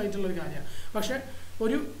പോസിബിൾ ആയിട്ടുള്ളൊരു കാര്യമാണ്. പക്ഷേ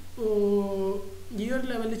ഒരു ഈ ഒരു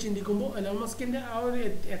ലെവലിൽ ചിന്തിക്കുമ്പോൾ എലോൺ മസ്കിൻ്റെ ആ ഒരു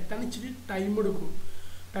എത്താൻ ഇച്ചിരി ടൈം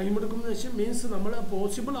എടുക്കും എന്ന് വെച്ചാൽ മീൻസ് നമ്മൾ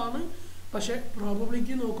പോസിബിൾ ആണ്, പക്ഷേ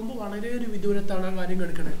പ്രോബബിലിറ്റി നോക്കുമ്പോൾ വളരെ ഒരു വിദൂരത്താണ് ആ കാര്യം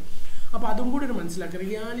കിടക്കുന്നത്. അപ്പോൾ അതും കൂടി ഒരു മനസ്സിലാക്കുക,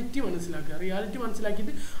 റിയാലിറ്റി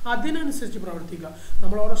മനസ്സിലാക്കിയിട്ട് അതിനനുസരിച്ച് പ്രവർത്തിക്കുക.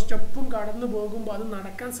 നമ്മൾ ഓരോ സ്റ്റെപ്പും കടന്നു പോകുമ്പോൾ അത്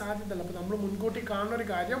നടക്കാൻ സാധ്യതയല്ല. അപ്പോൾ നമ്മൾ മുൻകൂട്ടി കാണുന്ന ഒരു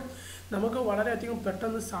കാര്യം നമുക്ക് വളരെയധികം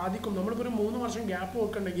പെട്ടെന്ന് സാധിക്കും. നമ്മളിപ്പോൾ ഒരു 3 വർഷം ഗ്യാപ്പ്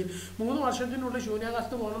വെക്കുന്നുണ്ടെങ്കിൽ 3 വർഷത്തിനുള്ളിൽ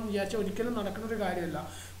ശൂന്യാകാശത്ത് പോകണം എന്ന് വിചാരിച്ചാൽ ഒരിക്കലും നടക്കുന്ന ഒരു കാര്യമല്ല.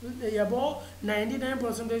 എബോ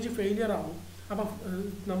 99% ഫെയിലിയർ ആവും. അപ്പം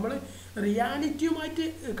നമ്മൾ റിയാലിറ്റിയുമായിട്ട്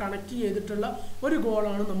കണക്ട് ചെയ്തിട്ടുള്ള ഒരു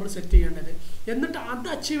ഗോളാണ് നമ്മൾ സെറ്റ് ചെയ്യേണ്ടത്. എന്നിട്ട് അത്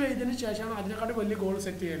അച്ചീവ് ചെയ്തതിന് ശേഷമാണ് അതിനെക്കാട്ടും വലിയ ഗോൾ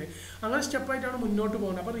സെറ്റ് ചെയ്യേണ്ടത്. അങ്ങനെ സ്റ്റെപ്പായിട്ടാണ് മുന്നോട്ട്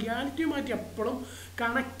പോകുന്നത്. അപ്പോൾ റിയാലിറ്റിയുമായിട്ട് എപ്പോഴും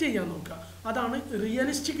കണക്ട് ചെയ്യാൻ നോക്കുക. അതാണ്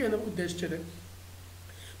റിയലിസ്റ്റിക് എന്ന് ഉദ്ദേശിച്ചത്.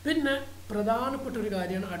 പിന്നെ പ്രധാനപ്പെട്ട ഒരു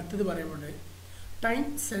കാര്യമാണ് അടുത്തത് പറയുന്നത്, time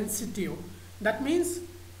sensitive. That means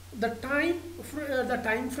the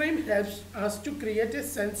time frame helps us to create a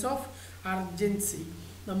sense of urgency.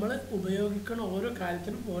 നമ്മൾ ഉപയോഗിക്കുന്ന ഓരോ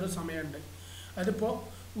കാര്യത്തിനും ഓരോ സമയമുണ്ട്. അതിപ്പോൾ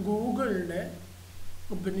ഗൂഗിളിൻ്റെ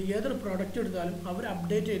പിന്നെ ഏതൊരു പ്രൊഡക്റ്റ് എടുത്താലും അവർ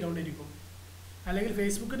അപ്ഡേറ്റ് ചെയ്തുകൊണ്ടിരിക്കും, അല്ലെങ്കിൽ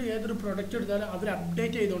ഫേസ്ബുക്കിൽ ഏതൊരു പ്രൊഡക്റ്റ് എടുത്താലും അവർ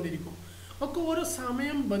അപ്ഡേറ്റ് ചെയ്തുകൊണ്ടിരിക്കും. ഒക്കെ ഓരോ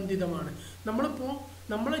സമയം ബന്ധിതമാണ്. നമ്മളിപ്പോൾ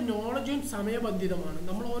നമ്മളെ നോളജും സമയബന്ധിതമാണ്.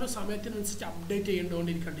 നമ്മൾ ഓരോ സമയത്തിനനുസരിച്ച് അപ്ഡേറ്റ്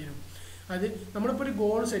ചെയ്തുകൊണ്ടിരിക്കേണ്ടി വരും. അത് നമ്മളിപ്പോൾ ഒരു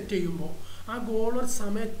ഗോൾ സെറ്റ് ചെയ്യുമ്പോൾ ആ ഗോൾ ഒരു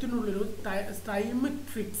സമയത്തിനുള്ളൊരു ടൈം,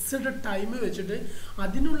 ഫിക്സഡ് ടൈം വെച്ചിട്ട്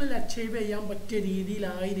അതിനുള്ളിൽ അച്ചീവ് ചെയ്യാൻ പറ്റിയ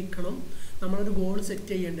രീതിയിലായിരിക്കണം നമ്മളൊരു ഗോൾ സെറ്റ്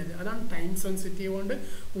ചെയ്യേണ്ടത്. അതാണ് ടൈം സെൻസിറ്റീവ് കൊണ്ട്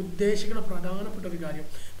ഉദ്ദേശിക്കുന്ന പ്രധാനപ്പെട്ട ഒരു കാര്യം.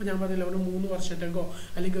 ഇപ്പോൾ ഞാൻ പറഞ്ഞില്ല, ഒരു 3 വർഷത്തേക്കോ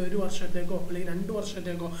അല്ലെങ്കിൽ 1 വർഷത്തേക്കോ അല്ലെങ്കിൽ 2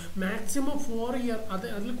 വർഷത്തേക്കോ മാക്സിമം 4 ഇയർ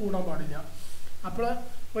അതിൽ കൂടാൻ പാടില്ല. അപ്പോൾ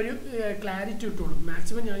ഒരു ക്ലാരിറ്റി കിട്ടുള്ളൂ.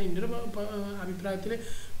 മാക്സിമം ഞാൻ എൻ്റെ ഒരു അഭിപ്രായത്തിൽ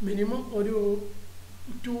മിനിമം ഒരു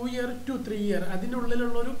 2 ഇയർ to 3 ഇയർ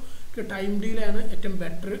അതിനുള്ളിലുള്ളൊരു ടൈം ഡീലാണ് ഏറ്റവും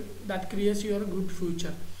better. That creates your good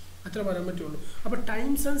future, അത്ര പറയാൻ പറ്റുള്ളൂ. അപ്പോൾ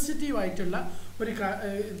ടൈം സെൻസിറ്റീവ് ആയിട്ടുള്ള ഒരു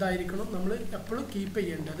ഇതായിരിക്കണം നമ്മൾ എപ്പോഴും കീപ്പ്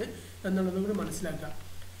ചെയ്യേണ്ടത് എന്നുള്ളതും കൂടി മനസ്സിലാക്കുക.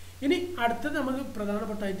 ഇനി അടുത്തത് നമുക്ക്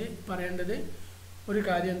പ്രധാനപ്പെട്ടായിട്ട് പറയേണ്ടത് ഒരു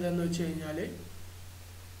കാര്യം എന്താണെന്ന് വെച്ച് കഴിഞ്ഞാൽ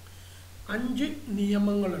 5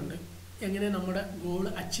 നിയമങ്ങളുണ്ട് എങ്ങനെ നമ്മുടെ ഗോൾ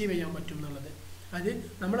അച്ചീവ് ചെയ്യാൻ പറ്റും എന്നുള്ളത്. അത്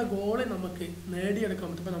നമ്മുടെ ഗോള് നമുക്ക് നേടിയെടുക്കാൻ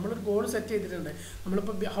പറ്റും. ഇപ്പോൾ നമ്മളൊരു ഗോൾ സെറ്റ് ചെയ്തിട്ടുണ്ട്.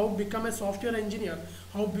 നമ്മളിപ്പോൾ how become A software engineer,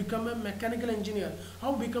 how become A mechanical engineer,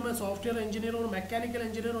 how become A software engineer or mechanical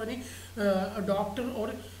engineer or doctor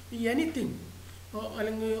or anything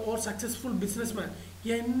അല്ലെങ്കിൽ or successful business man,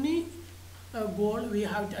 goal we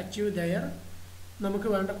have to achieve there, നമുക്ക്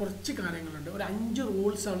വേണ്ട കുറച്ച് കാര്യങ്ങളുണ്ട്. ഒരു 5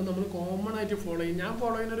 റൂൾസാണ് നമ്മൾ common ആയിട്ട് follow ചെയ്യും. ഞാൻ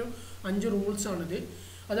ഫോളോ ചെയ്യുന്നൊരു 5 റൂൾസാണിത്.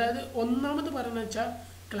 അതായത് ഒന്നാമത് പറയുന്നത് വെച്ചാൽ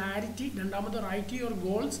ക്ലാരിറ്റി, രണ്ടാമത് write your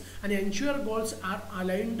goals and ensure goals R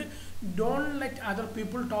aligned, don't let other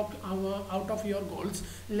people talk out of your goals.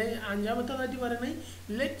 അഞ്ചാമത്തേതായിട്ട് പറയുന്നത്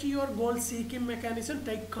let your goal seeking mechanism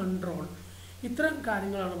take control. ഇത്തരം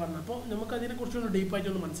കാര്യങ്ങളാണ് പറഞ്ഞത്. അപ്പോൾ നമുക്കതിനെക്കുറിച്ചൊന്ന്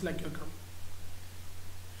ഡീപ്പായിട്ടൊന്ന് മനസ്സിലാക്കി വെക്കണം.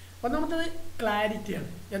 ഒന്നാമത്തേത് ക്ലാരിറ്റിയാണ്.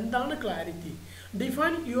 എന്താണ് clarity?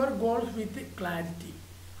 Define your goals with clarity.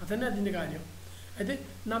 അതന്നെ അതിൻ്റെ കാര്യം. അതായത്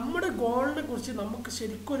നമ്മുടെ ഗോളിനെ കുറിച്ച് നമുക്ക്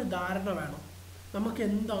ശരിക്കും ഒരു ധാരണ വേണം. നമുക്ക്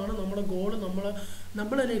എന്താണ് നമ്മുടെ ഗോൾ,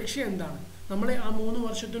 നമ്മളെ ലക്ഷ്യം എന്താണ്, നമ്മളെ ആ 3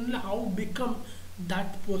 വർഷത്തിനുള്ളിൽ ഹൗ ബിക്കം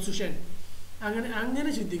ദാറ്റ് പൊസിഷൻ, അങ്ങനെ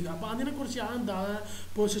ചിന്തിക്കുക. അപ്പോൾ അതിനെക്കുറിച്ച് ആ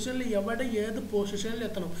പൊസിഷനിൽ എവിടെ ഏത് പൊസിഷനിൽ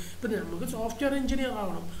എത്തണം. ഇപ്പം നമുക്ക് സോഫ്റ്റ്വെയർ എഞ്ചിനീയർ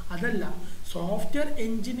ആവണം, അതല്ല. സോഫ്റ്റ്വെയർ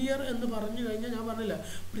എഞ്ചിനീയർ എന്ന് പറഞ്ഞു കഴിഞ്ഞാൽ ഞാൻ പറഞ്ഞില്ല,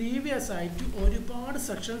 പ്രീവിയസ് ആയിട്ട് ഒരുപാട്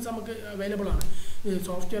സെക്ഷൻസ് നമുക്ക് അവൈലബിൾ ആണ്.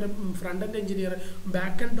 Software front end engineer,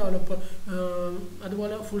 back end developer,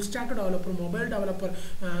 അതുപോലെ full stack developer, mobile developer,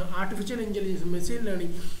 artificial intelligence, machine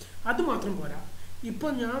learning. അതുമാത്രം പോരാ.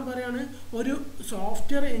 ഇപ്പോൾ ഞാൻ പറയാണ്, ഒരു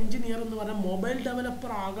സോഫ്റ്റ്വെയർ എഞ്ചിനീയർ എന്ന് പറഞ്ഞാൽ മൊബൈൽ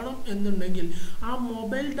ഡെവലപ്പർ ആകണം എന്നുണ്ടെങ്കിൽ ആ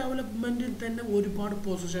മൊബൈൽ ഡെവലപ്മെൻറ്റിൽ തന്നെ ഒരുപാട്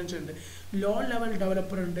പൊസിഷൻസ് ഉണ്ട്. ലോ ലെവൽ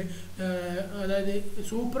ഡെവലപ്പർ ഉണ്ട്, അതായത്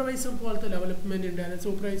സൂപ്പർവൈസർ പോലത്തെ ഡെവലപ്മെൻറ്റ് ഉണ്ട്, അതായത്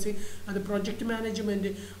സൂപ്പർവൈസിങ്, അത് പ്രൊജക്റ്റ്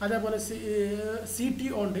മാനേജ്മെൻറ്റ്, അതേപോലെ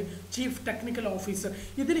CTO ഉണ്ട്, ചീഫ് ടെക്നിക്കൽ ഓഫീസർ.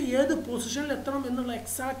 ഇതിൽ ഏത് പൊസിഷനിൽ എത്തണം എന്നുള്ള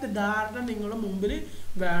എക്സാക്റ്റ് ധാരണ നിങ്ങളുടെ മുമ്പിൽ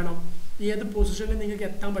വേണം. ഏത് പൊസിഷനിൽ നിങ്ങൾക്ക്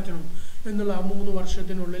എത്താൻ പറ്റണം എന്നുള്ള ആ 3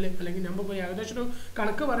 വർഷത്തിനുള്ളിൽ, അല്ലെങ്കിൽ നമുക്ക് ഏകദേശം ഒരു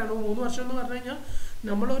കണക്ക് പറയണം. 3 വർഷം എന്ന് പറഞ്ഞു കഴിഞ്ഞാൽ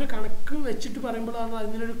നമ്മളൊരു കണക്ക് വെച്ചിട്ട് പറയുമ്പോഴാണ്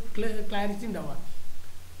അതിനൊരു ക്ലാരിറ്റി ഉണ്ടാവുക.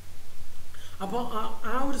 അപ്പോൾ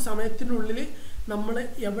ആ ഒരു സമയത്തിനുള്ളിൽ നമ്മൾ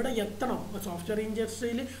എവിടെ എത്തണം. സോഫ്റ്റ്വെയർ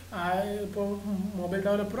ഇൻഡസ്ട്രിയിൽ ഇപ്പോൾ മൊബൈൽ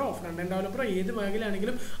ഡെവലപ്പറോ ഫ്രണ്ട് എൻഡ് ഡെവലപ്പറോ ഏത്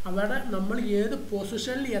മേഖലയാണെങ്കിലും അവിടെ നമ്മൾ ഏത്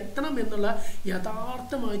പൊസിഷനിൽ എത്തണം എന്നുള്ള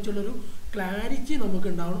യഥാർത്ഥമായിട്ടുള്ളൊരു ക്ലാരിറ്റി നമുക്ക്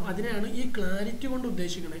ഉണ്ടാവണം. അതിനെയാണ് ഈ ക്ലാരിറ്റി കൊണ്ട്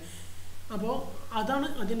ഉദ്ദേശിക്കുന്നത്. അപ്പോൾ അതാണ്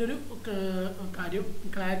അതിനൊരു കാര്യം.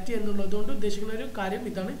 ക്ലാരിറ്റി എന്നുള്ളതുകൊണ്ട് ഉദ്ദേശിക്കുന്ന ഒരു കാര്യം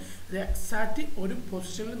ഇതാണ്. എക്സാക്റ്റ് ഒരു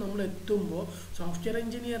പൊസിഷനിൽ നമ്മൾ എത്തുമ്പോൾ സോഫ്റ്റ്വെയർ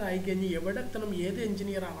എഞ്ചിനീയർ ആയിക്കഴിഞ്ഞാൽ എവിടെ എത്തണം, ഏത്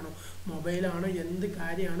എഞ്ചിനീയർ ആവണോ, മൊബൈലാണോ, എന്ത്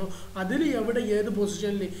കാര്യമാണോ, അതിൽ എവിടെ ഏത്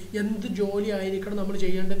പൊസിഷനിൽ എന്ത് ജോലി ആയിരിക്കണം നമ്മൾ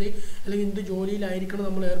ചെയ്യേണ്ടത്, അല്ലെങ്കിൽ എന്ത് ജോലിയിലായിരിക്കണം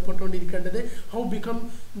നമ്മൾ ഏർപ്പെട്ടുകൊണ്ടിരിക്കേണ്ടത്, how become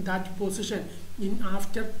that position in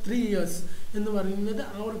after 3 years എന്ന് പറയുന്നത്,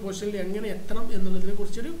 ആ ഒരു പൊസിഷനിൽ എങ്ങനെ എത്തണം എന്നുള്ളതിനെ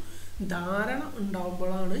കുറിച്ചൊരു ധാരണ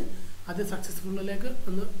ഉണ്ടാകുമ്പോഴാണ് അത് സക്സസ്ഫുള്ളിലേക്ക്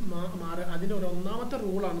ഒന്ന് മാറുക. അതിൻ്റെ ഒരു ഒന്നാമത്തെ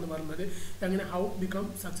റൂളാണെന്ന് പറയുന്നത്. എങ്ങനെ how become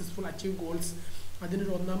successful achieve goals,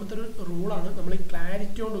 അതിനൊരു ഒന്നാമത്തെ ഒരു റൂളാണ് നമ്മൾ ഈ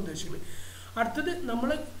ക്ലാരിറ്റി കൊണ്ട് ഉദ്ദേശിക്കുന്നത്. അടുത്തത് നമ്മൾ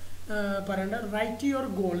പറയേണ്ട റൈറ്റ് യുവർ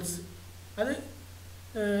ഗോൾസ്. അത്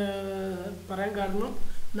പറയാൻ കാരണം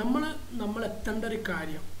നമ്മൾ എത്തേണ്ട ഒരു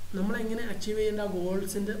കാര്യം, നമ്മളെങ്ങനെ അച്ചീവ് ചെയ്യേണ്ട ആ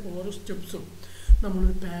ഗോൾസിൻ്റെ ഓരോ സ്റ്റെപ്സും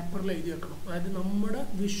നമ്മളൊരു പേപ്പറിൽ എഴുതി വെക്കണം. അതായത് നമ്മുടെ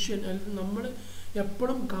വിഷൻ, അല്ലെങ്കിൽ നമ്മൾ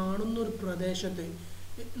എപ്പോഴും കാണുന്ന ഒരു പ്രദേശത്ത്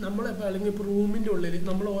അല്ലെങ്കിൽ ഇപ്പോൾ റൂമിൻ്റെ ഉള്ളിൽ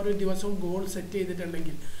നമ്മൾ ഓരോ ദിവസവും ഗോൾ സെറ്റ്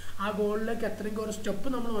ചെയ്തിട്ടുണ്ടെങ്കിൽ ആ ഗോളിലേക്ക് എത്രയെങ്കിലും ഓരോ സ്റ്റെപ്പ്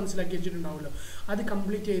നമ്മൾ മനസ്സിലാക്കി വെച്ചിട്ടുണ്ടാവുമല്ലോ, അത്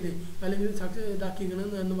കംപ്ലീറ്റ് ചെയ്ത് അല്ലെങ്കിൽ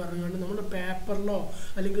ഇതാക്കിക്കണം എന്ന് പറഞ്ഞുകൊണ്ട് നമ്മൾ പേപ്പറിലോ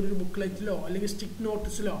അല്ലെങ്കിൽ ഒരു ബുക്ക്ലെറ്റിലോ അല്ലെങ്കിൽ സ്റ്റിക്ക്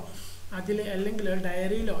നോട്ട്സിലോ അതിൽ അല്ലെങ്കിൽ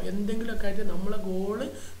ഡയറിയിലോ എന്തെങ്കിലുമൊക്കെ ആയിട്ട് നമ്മളെ ഗോള്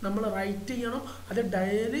നമ്മൾ റൈറ്റ് ചെയ്യണം. അത്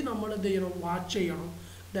ഡയറി നമ്മൾ എന്ത് ചെയ്യണം, വാച്ച് ചെയ്യണം.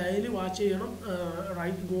 ഡയറി വാച്ച് ചെയ്യണം.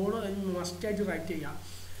 ഗോള് മസ്റ്റായിട്ട് റൈറ്റ് ചെയ്യാം.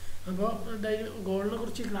 അപ്പോൾ ഗോളിനെ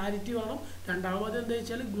കുറിച്ച് ക്ലാരിറ്റി വേണം. രണ്ടാമത് എന്താ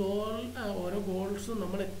വെച്ചാൽ ഓരോ ഗോൾസും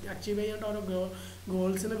നമ്മൾ അച്ചീവ് ചെയ്യേണ്ട ഓരോ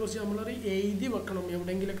ഗോൾസിനെ കുറിച്ച് നമ്മളൊരു എഴുതി വെക്കണം.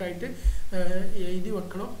 എവിടെയെങ്കിലുമൊക്കെ ആയിട്ട് എഴുതി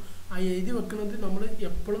വെക്കണം. ആ എഴുതി വെക്കുന്നത് നമ്മൾ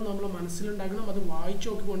എപ്പോഴും നമ്മളെ മനസ്സിലുണ്ടാക്കണം. അത് വായിച്ചു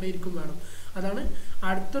നോക്കിക്കൊണ്ടേയിരിക്കും വേണം. അതാണ്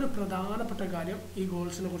അടുത്തൊരു പ്രധാനപ്പെട്ട കാര്യം ഈ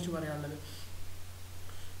ഗോൾസിനെ കുറിച്ച് പറയാനുള്ളത്.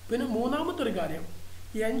 പിന്നെ മൂന്നാമത്തെ ഒരു കാര്യം,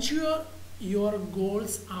 ensure your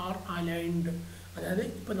goals R aligned. അതായത്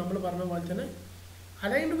ഇപ്പം നമ്മൾ പറഞ്ഞ പോലെ തന്നെ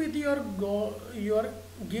aligned with your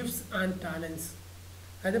gifts and talents.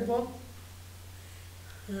 അതിപ്പോൾ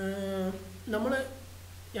നമ്മൾ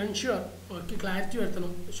എൻഷുർ ക്ലാരിറ്റി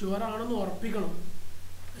വരുത്തണം, ഷുവർ ആണെന്ന് ഉറപ്പിക്കണം,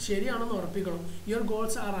 ശരിയാണെന്ന് ഉറപ്പിക്കണം. Your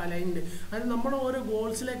goals R aligned. അത് നമ്മുടെ ഓരോ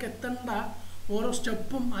ഗോൾസിലേക്ക് എത്തേണ്ട ഓരോ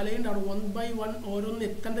സ്റ്റെപ്പും അലൈൻഡ് ആണ്. 1 by 1 ഓരോന്ന്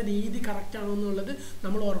എത്തേണ്ട രീതി കറക്റ്റ് ആണോ എന്നുള്ളത്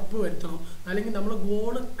നമ്മൾ ഉറപ്പ് വരുത്തണം. അല്ലെങ്കിൽ നമ്മൾ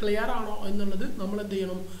ഗോൾ ക്ലിയർ ആണോ എന്നുള്ളത് നമ്മൾ എന്ത്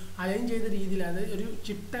ചെയ്യണം, അലൈൻ ചെയ്ത രീതിയിൽ, അത് ഒരു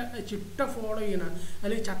ചിട്ട ഫോളോ ചെയ്യണം,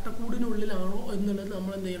 അല്ലെങ്കിൽ ചട്ടക്കൂടിനുള്ളിലാണോ എന്നുള്ളത്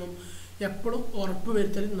നമ്മൾ എന്ത് ചെയ്യണം, എപ്പോഴും ഉറപ്പ്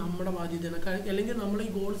വരുത്തൽ നമ്മുടെ ബാധ്യതയാണ്. അല്ലെങ്കിൽ നമ്മൾ ഈ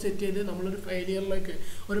ഗോൾ സെറ്റ് ചെയ്ത് നമ്മളൊരു ഫെയിലിയറിലേക്ക്,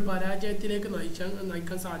 ഒരു പരാജയത്തിലേക്ക്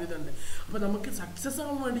നയിക്കാൻ സാധ്യത ഉണ്ട്. അപ്പോൾ നമുക്ക് സക്സസ്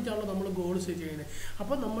ആവാൻ വേണ്ടിയിട്ടാണല്ലോ നമ്മൾ ഗോൾ സെറ്റ് ചെയ്യുന്നത്.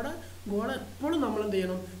 അപ്പോൾ നമ്മുടെ ഗോൾ എപ്പോഴും നമ്മൾ എന്ത്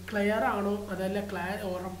ചെയ്യണം, ക്ലിയർ ആണോ അതല്ല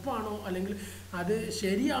ഉറപ്പാണോ അല്ലെങ്കിൽ അത്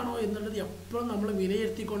ശരിയാണോ എന്നുള്ളത് എപ്പോഴും നമ്മൾ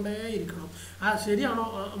വിലയിരുത്തിക്കൊണ്ടേ ഇരിക്കണം. ശരിയാണോ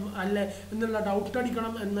അല്ലേ എന്നുള്ള ഡൗട്ട്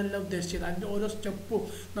അടിക്കണം എന്നല്ല ഉദ്ദേശിച്ചത്. അതിൻ്റെ ഓരോ സ്റ്റെപ്പും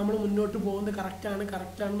നമ്മൾ മുന്നോട്ട് പോകുന്നത്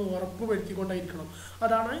കറക്റ്റാണെന്ന് ഉറപ്പ് വരുത്തിക്കൊണ്ടേയിരിക്കണം.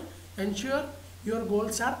 അതാണ് ensure your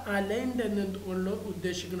goals R aligned എന്നുള്ള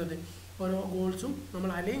ഉദ്ദേശിക്കുന്നത്. ഓരോ ഗോൾസും നമ്മൾ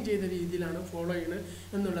അലൈൻ ചെയ്ത രീതിയിലാണ് ഫോളോ ചെയ്യുന്നത്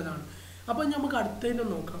എന്നുള്ളതാണ്. അപ്പോൾ നമുക്ക് അടുത്തതിനെ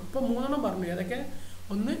നോക്കാം. ഇപ്പോൾ 3 പറഞ്ഞു. ഏതൊക്കെ?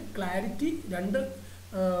 1 clarity, 2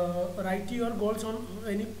 write your goals on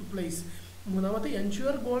any place, 3ാമത്തെ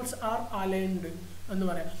ensure goals R aligned എന്ന്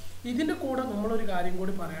പറയാം. ഇതിൻ്റെ കൂടെ നമ്മളൊരു കാര്യം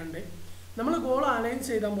കൂടി പറയാണ്ട്, നമ്മൾ ഗോൾ അലൈൻ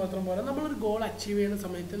ചെയ്താൽ മാത്രം പോലെ നമ്മളൊരു ഗോൾ അച്ചീവ് ചെയ്യുന്ന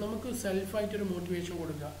സമയത്ത് നമുക്ക് സെൽഫായിട്ടൊരു മോട്ടിവേഷൻ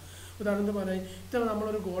കൊടുക്കുക. ഉദാഹരണത്തിന് പറയാം, ഇത്ര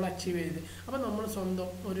നമ്മളൊരു ഗോൾ അച്ചീവ് ചെയ്ത് അപ്പോൾ നമ്മൾ സ്വന്തം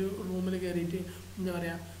ഒരു റൂമിൽ കയറിയിട്ട് എന്താ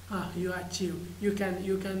പറയുക, യു അച്ചീവ്, യു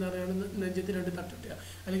ക്യാൻ എന്ന് പറയുന്നത് നെഞ്ചത്തിൽ 2 തട്ടിട്ടുക.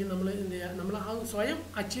 അല്ലെങ്കിൽ നമ്മൾ എന്ത് ചെയ്യുക, നമ്മൾ ആ സ്വയം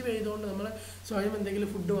അച്ചീവ് ചെയ്തുകൊണ്ട് നമ്മൾ സ്വയം എന്തെങ്കിലും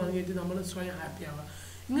ഫുഡ് വാങ്ങിയിട്ട് നമ്മൾ സ്വയം ഹാപ്പി ആവുക.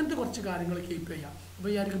 ഇങ്ങനത്തെ കുറച്ച് കാര്യങ്ങൾ കീപ്പ് ചെയ്യുക.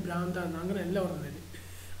 അപ്പോൾ ആർക്കും ഭ്രാന്താണ് അങ്ങനെയല്ല പറഞ്ഞത്.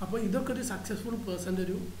 അപ്പോൾ ഇതൊക്കെ ഒരു സക്സസ്ഫുൾ പേഴ്സൻ്റെ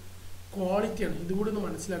ഒരു ക്വാളിറ്റിയാണ്. ഇതുകൂടി ഒന്ന്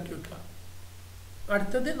മനസ്സിലാക്കി വെക്കുക.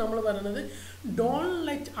 അടുത്തത് നമ്മൾ പറയുന്നത് don't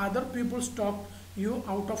let other people stop you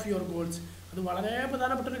out of your goals. അത് വളരെ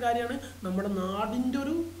പ്രധാനപ്പെട്ട ഒരു കാര്യമാണ്. നമ്മുടെ നാടിൻ്റെ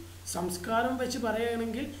ഒരു സംസ്കാരം വെച്ച്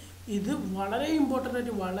പറയുകയാണെങ്കിൽ ഇത് വളരെ ഇമ്പോർട്ടൻ്റ്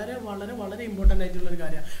ആയിട്ട് വളരെ ഇമ്പോർട്ടൻ്റ് ആയിട്ടുള്ളൊരു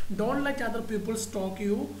കാര്യമാണ്. Don't let other people stop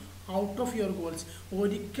you out of your goals.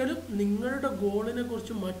 ഒരിക്കലും നിങ്ങളുടെ ഗോളിനെ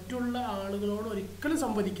കുറിച്ച് മറ്റുള്ള ആളുകളോട് ഒരിക്കലും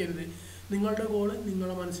സംവദിക്കരുത്. നിങ്ങളുടെ ഗോള്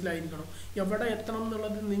നിങ്ങളെ മനസ്സിലായിരിക്കണം. എവിടെ എത്തണം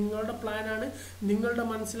എന്നുള്ളത് നിങ്ങളുടെ പ്ലാനാണ്, നിങ്ങളുടെ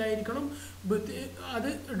മനസ്സിലായിരിക്കണം. അത്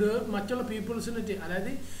മറ്റുള്ള പീപ്പിൾസിനായിട്ട്,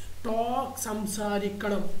 അതായത്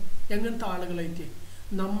സംസാരിക്കണം എങ്ങനത്തെ ആളുകളായിട്ട്,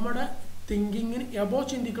 നമ്മുടെ തിങ്കിങ്ങിന് എബോ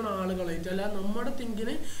ചിന്തിക്കുന്ന ആളുകളായിട്ട്, അല്ല നമ്മുടെ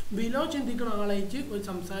തിങ്കിന് ബിലോ ചിന്തിക്കുന്ന ആളായിട്ട്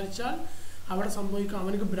സംസാരിച്ചാൽ അവിടെ സംഭവിക്കുക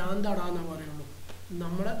അവനക്ക് ഭ്രാന്താടാന്നേ പറയുള്ളൂ.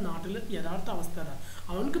 നമ്മുടെ നാട്ടിൽ യഥാർത്ഥ അവസ്ഥ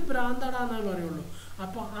അവനക്ക് ഭ്രാന്താടാന്നേ പറയുള്ളൂ.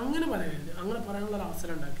 അപ്പോൾ അങ്ങനെ പറയരുത്, അങ്ങനെ പറയാനുള്ളൊരു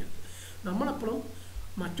അവസരം ഉണ്ടാക്കരുത്. നമ്മളെപ്പോഴും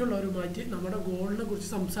മറ്റുള്ളവരുമായിട്ട് നമ്മുടെ ഗോളിനെ കുറിച്ച്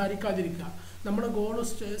സംസാരിക്കാതിരിക്കുക. നമ്മുടെ ഗോൾ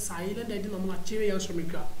സൈലൻ്റ് ആയിട്ട് നമ്മൾ അച്ചീവ് ചെയ്യാൻ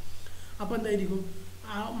ശ്രമിക്കുക. അപ്പോൾ എന്തായിരിക്കും,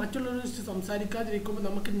 മറ്റുള്ളവരെ കുറിച്ച് സംസാരിക്കാതിരിക്കുമ്പോൾ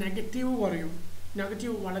നമുക്ക് നെഗറ്റീവ് കുറയും.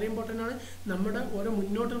 നെഗറ്റീവ് വളരെ ഇമ്പോർട്ടൻ്റ് ആണ്. നമ്മുടെ ഓരോ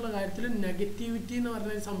മുന്നോട്ടുള്ള കാര്യത്തിൽ നെഗറ്റിവിറ്റി എന്ന്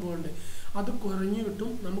പറഞ്ഞൊരു സംഭവമുണ്ട്, അത് കുറഞ്ഞു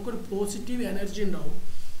കിട്ടും. നമുക്കൊരു പോസിറ്റീവ് എനർജി ഉണ്ടാവും.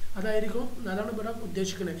 അതാണ് ഇവിടെ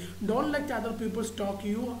ഉദ്ദേശിക്കുന്നത്. Don't let other people stop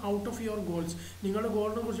you out of your goals. നിങ്ങളുടെ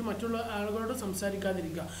ഗോളിനെ കുറിച്ച് മറ്റുള്ള ആളുകളോട്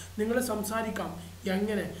സംസാരിക്കാതിരിക്കുക. നിങ്ങൾ സംസാരിക്കാം,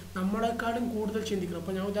 എങ്ങനെ നമ്മളെക്കാളും കൂടുതൽ ചിന്തിക്കണം.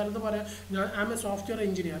 അപ്പോൾ ഞാൻ ഉദാഹരണത്തിന് പറയാം, I M A software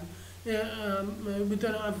engineer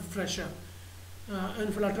with fresher,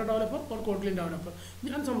 flutter developer or Kotlin developer.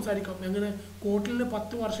 ഞാൻ സംസാരിക്കാം എങ്ങനെ, കോട്ട്ലിന്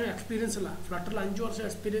 10 വർഷം എക്സ്പീരിയൻസ് ഉള്ള, ഫ്ലട്ടറിൽ 5 വർഷം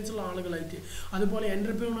എക്സ്പീരിയൻസ് ഉള്ള ആളുകളായിട്ട്, അതുപോലെ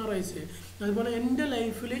എൻ്റർപ്രീനറൈസ്, അതുപോലെ എൻ്റെ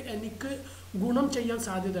ലൈഫിൽ എനിക്ക് ഗുണം ചെയ്യാൻ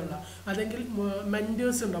സാധ്യതയുള്ള അല്ലെങ്കിൽ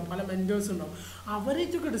മെൻറ്റേഴ്സ് ഉണ്ടാവും, പല മെൻറ്റേഴ്സ് ഉണ്ടാവും.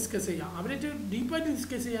 അവരായിട്ടൊക്കെ ഡിസ്കസ് ചെയ്യാം. അവരായിട്ട് ഡീപ്പായിട്ട്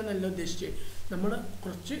ഡിസ്കസ് ചെയ്യാനല്ല ഉദ്ദേശിച്ച്, നമ്മൾ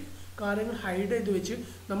കുറച്ച് കാര്യങ്ങൾ ഹൈഡ് ചെയ്ത് വെച്ച്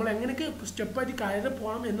നമ്മൾ എങ്ങനെയൊക്കെ സ്റ്റെപ്പായിട്ട് കയറി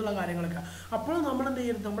പോകണം എന്നുള്ള കാര്യങ്ങളൊക്കെ. അപ്പോൾ നമ്മൾ എന്ത്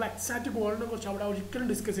ചെയ്യരുത്, നമ്മൾ എക്സാക്റ്റ് ഗോളിനെ കുറിച്ച് അവിടെ ഒരിക്കലും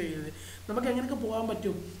ഡിസ്കസ് ചെയ്യരുത്. നമുക്ക് എങ്ങനെയൊക്കെ പോകാൻ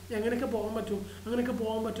പറ്റും, അങ്ങനെയൊക്കെ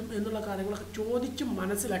പോകാൻ പറ്റും എന്നുള്ള കാര്യങ്ങളൊക്കെ ചോദിച്ച്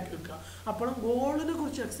മനസ്സിലാക്കി വെക്കുക. അപ്പോഴും ഗോളിനെ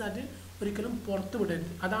കുറിച്ച് എക്സാക്റ്റ് ഒരിക്കലും പുറത്ത്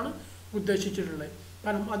വിടരുത്. അതാണ് ഉദ്ദേശിച്ചിട്ടുള്ളത്.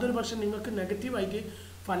 കാരണം അതൊരു പക്ഷേ നിങ്ങൾക്ക് നെഗറ്റീവായിട്ട്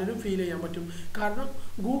പലരും ഫീൽ ചെയ്യാൻ പറ്റും. കാരണം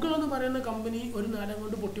ഗൂഗിൾ എന്ന് പറയുന്ന കമ്പനി ഒരു നേരം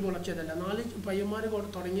കൊണ്ട് പൊട്ടി മുളച്ചതല്ല. 4 പയ്യന്മാർ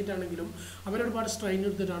തുടങ്ങിയിട്ടാണെങ്കിലും അവരൊരുപാട് സ്ട്രെയിൻ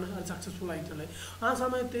എടുത്തിട്ടാണ് അത് സക്സസ്ഫുൾ ആയിട്ടുള്ളത്. ആ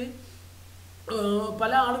സമയത്ത്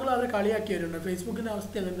പല ആളുകളും അവരെ കളിയാക്കിയവരുണ്ട്. ഫേസ്ബുക്കിൻ്റെ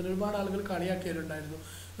അവസ്ഥ അങ്ങനെ ഒരുപാട് ആളുകൾ കളിയാക്കിയവരുണ്ടായിരുന്നു.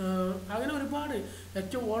 അങ്ങനെ ഒരുപാട്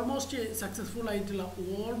ഏറ്റവും ഓൾമോസ്റ്റ് സക്സസ്ഫുൾ ആയിട്ടുള്ള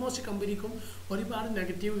ഓൾമോസ്റ്റ് കമ്പനിക്കും ഒരുപാട്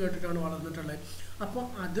നെഗറ്റീവ് കേട്ടിട്ടാണ് വളർന്നിട്ടുള്ളത്. അപ്പോൾ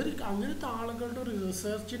അങ്ങനത്തെ ആളുകളുടെ ഒരു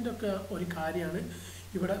റിസർച്ചിൻ്റെ ഒക്കെ ഒരു കാര്യമാണ്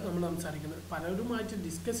ഇവിടെ നമ്മൾ സംസാരിക്കുന്നത്. പലരുമായിട്ട്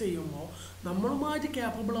ഡിസ്കസ് ചെയ്യുമ്പോൾ, നമ്മളുമായിട്ട്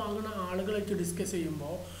ക്യാപ്പബിൾ ആകുന്ന ആളുകളായിട്ട് ഡിസ്കസ്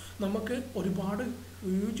ചെയ്യുമ്പോൾ നമുക്ക് ഒരുപാട്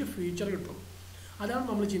ഹ്യൂജ് ഫ്യൂച്ചർ കിട്ടും. അതാണ്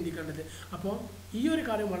നമ്മൾ ചിന്തിക്കേണ്ടത്. അപ്പോൾ ഈ ഒരു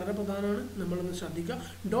കാര്യം വളരെ പ്രധാനമാണ്, നമ്മളൊന്ന് ശ്രദ്ധിക്കുക.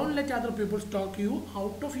 Don't let other people stop you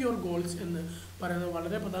out of your goals എന്ന് പറയുന്നത്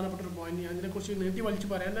വളരെ പ്രധാനപ്പെട്ട ഒരു പോയിന്റ്. ഞാൻ ഇതിനെക്കുറിച്ച് നീട്ടി വലിച്ച്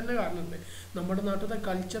പറയാൻ തന്നെ കാരണമുണ്ട്. നമ്മുടെ നാട്ടിലത്തെ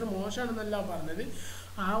കൾച്ചർ മോശമാണെന്നല്ല പറഞ്ഞത്,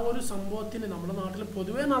 ആ ഒരു സംഭവത്തിന് നമ്മുടെ നാട്ടിൽ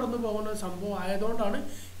പൊതുവേ നടന്നു പോകുന്ന ഒരു സംഭവം ആയതുകൊണ്ടാണ്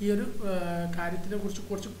ഈ ഒരു കാര്യത്തിനെ കുറിച്ച്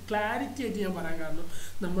കുറച്ച് ക്ലാരിറ്റി ആയിട്ട് ഞാൻ പറയാൻ കാരണം.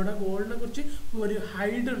 നമ്മുടെ ഗോളിനെ കുറിച്ച് ഒരു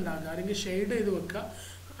ഹൈഡ് ഉണ്ടാക്കുക, അല്ലെങ്കിൽ ഷെയ്ഡ് ചെയ്ത് വെക്കുക.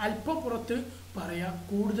 അല്പം പുറത്ത് പറയാം,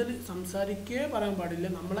 കൂടുതൽ സംസാരിക്കേ പറയാൻ പാടില്ല.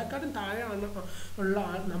 നമ്മളെക്കാളും താഴെയാണ് ഉള്ള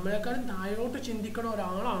നമ്മളെക്കാളും താഴോട്ട് ചിന്തിക്കുന്ന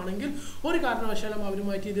ഒരാളാണെങ്കിൽ ഒരു കാരണവശാലും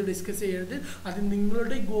അവരുമായിട്ട് ഇത് ഡിസ്കസ് ചെയ്യരുത്. അത്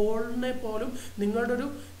നിങ്ങളുടെ ഗോളിനെ പോലും നിങ്ങളുടെ ഒരു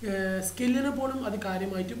സ്കില്ലിനെ പോലും അത്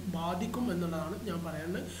കാര്യമായിട്ട് ബാധിക്കും എന്നുള്ളതാണ് ഞാൻ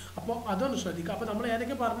പറയുന്നത്. അപ്പോൾ അതൊന്ന് ശ്രദ്ധിക്കുക. അപ്പോൾ നമ്മൾ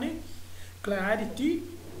ഏതൊക്കെ പറഞ്ഞ് clarity,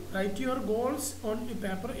 write your goals on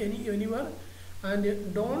paper anywhere and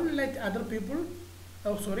don't let other people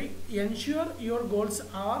ensure your goals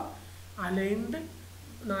are aligned.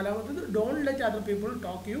 നാലാമത്തത് don't let other people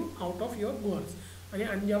talk you out of your goals. അങ്ങനെ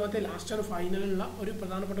അഞ്ചാമത്തെ ലാസ്റ്റ് ഒരു ഫൈനലുള്ള ഒരു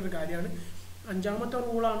പ്രധാനപ്പെട്ട ഒരു കാര്യമാണ്. അഞ്ചാമത്തെ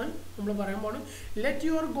റൂളാണ് നമ്മൾ പറയാൻ പോകുന്നത്. Let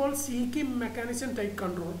your goal seeking mechanism take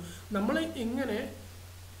control. നമ്മൾ ഇങ്ങനെ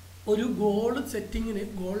ഒരു ഗോൾ സെറ്റിങ്ങിന്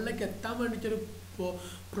ഗോളിലേക്ക് എത്താൻ വേണ്ടിയിട്ടൊരു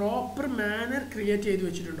പ്രോപ്പർ മാനർ ക്രിയേറ്റ് ചെയ്ത്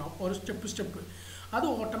വെച്ചിട്ടുണ്ടാവും. ഓരോ സ്റ്റെപ്പ് അത്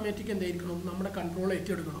ഓട്ടോമാറ്റിക് എന്തായിരിക്കണം, നമ്മുടെ കൺട്രോൾ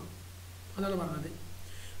ഏറ്റെടുക്കണം. അതാണ് പറഞ്ഞത്.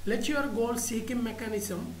 Let your goal seeking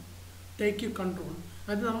mechanism take you control.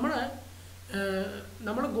 അത്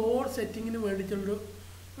നമ്മുടെ ഗോൾ സെറ്റിങ്ങിന് വേണ്ടിയിട്ടുള്ളൊരു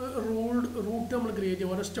റൂട്ട് നമ്മൾ ക്രിയേറ്റ്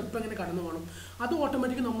ചെയ്യും. ഓരോ സ്റ്റെപ്പ് എങ്ങനെ കടന്നു പോകണം, അത്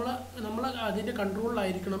ഓട്ടോമാറ്റിക് നമ്മൾ അതിൻ്റെ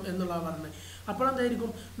കൺട്രോളിലായിരിക്കണം എന്നുള്ളതാണ് പറഞ്ഞത്.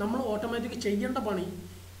 അപ്പോഴെന്തായിരിക്കും നമ്മൾ ഓട്ടോമാറ്റിക് ചെയ്യേണ്ട പണി,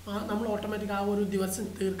 നമ്മൾ ഓട്ടോമാറ്റിക് ആ ഒരു ദിവസം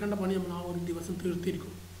തീർക്കേണ്ട പണി നമ്മൾ ആ ഒരു ദിവസം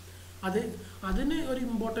തീർത്തിരിക്കും. അതിന് ഒരു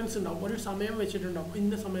ഇമ്പോർട്ടൻസ് ഉണ്ടാവും, ഒരു സമയം വെച്ചിട്ടുണ്ടാവും,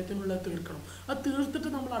 ഇന്ന സമയത്തിനുള്ളിൽ തീർക്കണം. അത് തീർത്തിട്ട്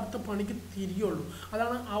നമ്മൾ അടുത്ത പണിക്ക് തിരിയുള്ളൂ.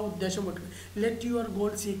 അതാണ് ആ ഉദ്ദേശം വെക്കുന്നത്. Let your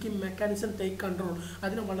goal seeking mechanism take control.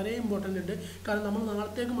 അതിന് വളരെ ഇമ്പോർട്ടൻ്റ് ഉണ്ട്. കാരണം നമ്മൾ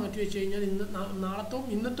നാളത്തേക്ക് മാറ്റി വെച്ച് കഴിഞ്ഞാൽ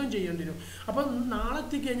ഇന്നത്തും ചെയ്യേണ്ടി വരും. അപ്പോൾ നാളെ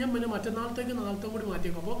എത്തിക്കഴിഞ്ഞാൽ പിന്നെ നാളത്തേക്കും കൂടി മാറ്റി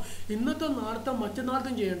വെക്കും. അപ്പോൾ നാളത്തെ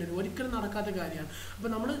മറ്റന്നാളത്തും ചെയ്യേണ്ടി വരും. ഒരിക്കലും നടക്കാത്ത കാര്യമാണ്.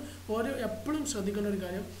 അപ്പോൾ നമ്മൾ എപ്പോഴും ശ്രദ്ധിക്കേണ്ട ഒരു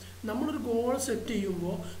കാര്യം, നമ്മളൊരു ഗോൾ സെറ്റ്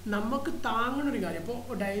ചെയ്യുമ്പോൾ നമുക്ക് താങ്ങുന്ന ഒരു കാര്യം.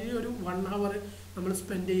 അപ്പോൾ ഡെയിലി ഒരു 1 hour നമ്മൾ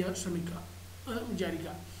സ്പെൻഡ് ചെയ്യാൻ ശ്രമിക്കുക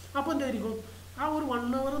വിചാരിക്കുക. അപ്പോൾ എന്തായിരിക്കും, ആ ഒരു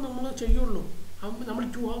 1 hour നമ്മൾ ചെയ്യുള്ളൂ. നമ്മൾ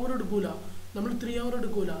 2 hour എടുക്കൂല, നമ്മൾ 3 hour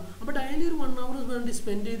എടുക്കൂല. അപ്പോൾ ഡെയിലി ഒരു 1 hour വേണ്ടി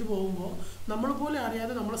സ്പെൻഡ് ചെയ്ത് പോകുമ്പോൾ നമ്മൾ പോലെ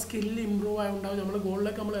അറിയാതെ നമ്മളെ സ്കില്ല് ഇമ്പ്രൂവ് ആയിട്ടുണ്ടാവും. നമ്മുടെ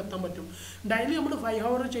ഗോളിലേക്ക് നമ്മൾ എത്താൻ പറ്റും. ഡെയിലി നമ്മൾ 5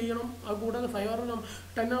 hour ചെയ്യണം, അത് കൂടാതെ 5 hour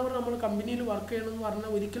 10 hour നമ്മൾ കമ്പനിയിൽ വർക്ക് ചെയ്യണം എന്ന്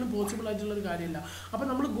പറഞ്ഞാൽ ഒരിക്കലും പോസിബിൾ ആയിട്ടുള്ളൊരു കാര്യമില്ല. അപ്പോൾ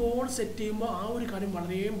നമ്മൾ ഗോൾ സെറ്റ് ചെയ്യുമ്പോൾ ആ ഒരു കാര്യം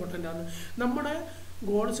വളരെ ഇമ്പോർട്ടൻ്റ് ആണ്. നമ്മുടെ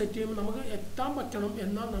ഗോൾ സെറ്റ് ചെയ്യുമ്പോൾ നമുക്ക് എത്താൻ പറ്റണം,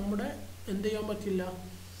 എന്നാൽ നമ്മുടെ എന്ത് ചെയ്യാൻ പറ്റില്ല,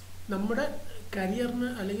 നമ്മുടെ കരിയറിന്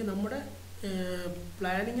അല്ലെങ്കിൽ നമ്മുടെ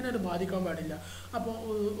പ്ലാനിങ്ങിനെ അത് ബാധിക്കാൻ പാടില്ല. അപ്പോൾ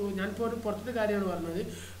ഞാനിപ്പോൾ ഒരു പുറത്തെ കാര്യമാണ് പറഞ്ഞത്.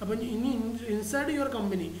 അപ്പോൾ ഇനി ഇൻസൈഡ് യുവർ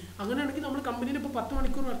കമ്പനി അങ്ങനെയാണെങ്കിൽ നമ്മൾ കമ്പനിയിൽ ഇപ്പോൾ 10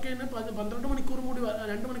 മണിക്കൂർ വർക്ക് ചെയ്യുന്നത് 12 മണിക്കൂർ കൂടി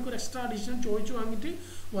 2 മണിക്കൂർ എക്സ്ട്രാ അഡീഷണൽ ചോദിച്ചു വാങ്ങിയിട്ട്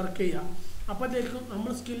വർക്ക് ചെയ്യുക. അപ്പോൾ അതായിരിക്കും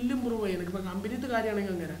നമ്മൾ സ്കില്ല് ഇമ്പ്രൂവ് ചെയ്യണം. ഇപ്പോൾ കമ്പനിയുടെ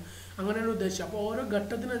കാര്യമാണെങ്കിൽ അങ്ങനെയാണ് ഉദ്ദേശിച്ചത്. അപ്പോൾ ഓരോ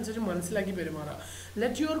ഘട്ടത്തിനനുസരിച്ച് മനസ്സിലാക്കി പെരുമാറുക.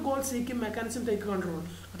 Let your goal seeking mechanism take control.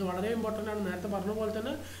 അത് വളരെ ഇമ്പോർട്ടൻ്റ് ആണ്. നേരത്തെ പറഞ്ഞ പോലെ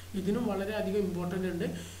തന്നെ ഇതിനും വളരെയധികം ഇമ്പോർട്ടൻ്റ് ഉണ്ട്.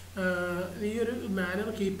 ഈ ഒരു മാനർ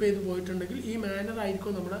കീപ്പ് ചെയ്ത് പോയിട്ടുണ്ടെങ്കിൽ ഈ മാനർ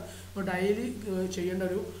ആയിരിക്കും നമ്മുടെ ഡെയിലി ചെയ്യേണ്ട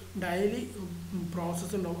ഒരു ഡെയിലി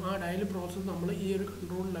പ്രോസസ്സ് ഉണ്ടാവും. ആ ഡെയിലി പ്രോസസ്സ് നമ്മൾ ഈ ഒരു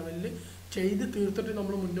കൺട്രോൾ ലെവലിൽ ചെയ്ത് തീർത്തിട്ട്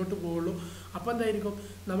നമ്മൾ മുന്നോട്ട് പോകുള്ളൂ. അപ്പോൾ എന്തായിരിക്കും,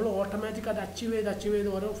 നമ്മൾ ഓട്ടോമാറ്റിക് അത് അച്ചീവ് ചെയ്ത്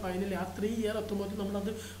ഓരോ ഫൈനലി ആ 3 year എത്തുമ്പോൾ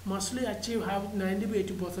നമ്മളത് മസ്റ്റ്ലി അച്ചീവ് ഹാവ്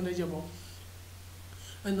 90-80% അപ്പോൾ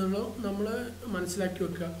എന്നുള്ളത് നമ്മൾ മനസ്സിലാക്കി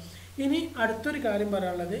വെക്കുക. ഇനി അടുത്തൊരു കാര്യം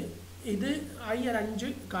പറയാനുള്ളത്, ഇത് ഈ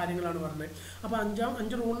 5 കാര്യങ്ങളാണ് പറഞ്ഞത്. അപ്പോൾ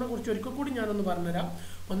 5 റൂളിനെ കുറിച്ച് ഒരിക്കൽ കൂടി ഞാനൊന്ന് പറഞ്ഞുതരാം.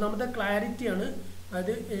 ഒന്നാമത്തെ ക്ലാരിറ്റിയാണ്.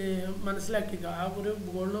 അത് മനസ്സിലാക്കുക, ആ ഒരു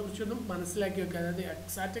ഗോളിനെ കുറിച്ചൊന്നും മനസ്സിലാക്കി വെക്കുക. അതായത്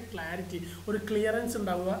എക്സാക്റ്റ് ക്ലാരിറ്റി, ഒരു ക്ലിയറൻസ്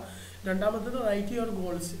ഉണ്ടാവുക. രണ്ടാമത്തേത് റൈറ്റ് യുവർ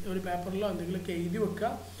ഗോൾസ്, ഒരു പേപ്പറിലോ എന്തെങ്കിലുമൊക്കെ എഴുതി വെക്കുക.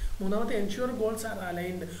 മൂന്നാമത്തെ എൻഷുവർ ഗോൾസ് ആർ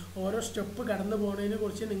അലൈൻഡ്. ഓരോ സ്റ്റെപ്പ് കടന്നു പോകുന്നതിനെ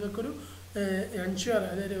കുറിച്ച് നിങ്ങൾക്കൊരു എൻഷുവർ,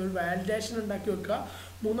 അതായത് ഒരു വാലിഡേഷൻ ഉണ്ടാക്കി വെക്കുക.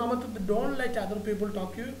 മൂന്നാമത്തേത് ഡോണ്ട് ലെറ്റ് അതർ പീപ്പിൾ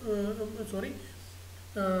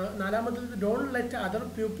നാലാമത്തേത് don't let other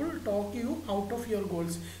people talk you out of your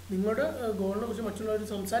goals. നിങ്ങളുടെ ഗോളിനെ കുറിച്ച് മറ്റുള്ളവർ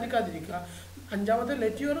സംസാരിക്കാതിരിക്കുക. അഞ്ചാമത്തെ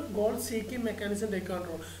let your goal seeking mechanism take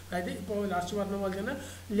control. അതായത് ഇപ്പോൾ ലാസ്റ്റ് പറഞ്ഞ പോലെ തന്നെ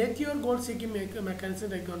let your goal seeking mechanism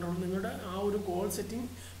take control. നിങ്ങളുടെ ആ ഒരു ഗോൾ സെറ്റിംഗ്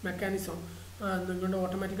മെക്കാനിസം നിങ്ങളുടെ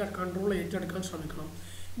ഓട്ടോമാറ്റിക് കൺട്രോൾ ഏറ്റെടുക്കാൻ ശ്രമിക്കണം.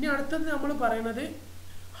 ഇനി അടുത്തത് നമ്മൾ പറയുന്നത്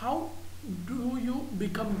how do you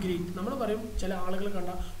become great. നമ്മൾ പറയും ചില ആളുകൾ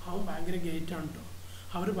കണ്ടാൽ അവൻ ഭയങ്കര ഗ്രേറ്റ് ആണ് കേട്ടോ,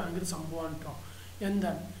 അവർ ഭയങ്കര സംഭവമാണ് കേട്ടോ.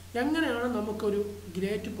 എങ്ങനെയാണ് നമുക്കൊരു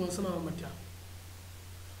ഗ്രേറ്റ് പേഴ്സൺ ആവാൻ പറ്റുക?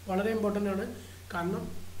 വളരെ ഇമ്പോർട്ടൻ്റ് ആണ്. കാരണം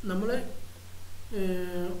നമ്മൾ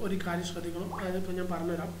ഒരു കാര്യം ശ്രദ്ധിക്കണം. അതായത് ഇപ്പോൾ ഞാൻ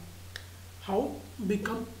പറഞ്ഞുതരാം, ഹൗ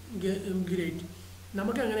ബിക്കം ഗ്രേറ്റ്.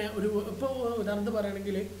 നമുക്കെങ്ങനെ ഇപ്പോൾ ഉദാഹരണത്തിന്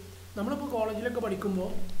പറയുകയാണെങ്കിൽ നമ്മളിപ്പോൾ കോളേജിലൊക്കെ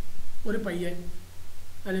പഠിക്കുമ്പോൾ ഒരു പയ്യൻ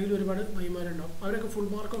അല്ലെങ്കിൽ ഒരുപാട് പയ്യന്മാരുണ്ടാവും, അവരൊക്കെ ഫുൾ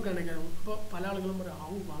മാർക്കൊക്കെ ആണെങ്കിലും അപ്പോൾ പല ആളുകളും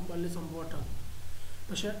പറയും വലിയ സംഭവമായിട്ടാണ്.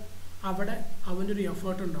 പക്ഷെ അവിടെ അവൻ്റെ ഒരു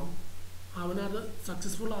എഫേർട്ട് ഉണ്ടാവും. അവനത്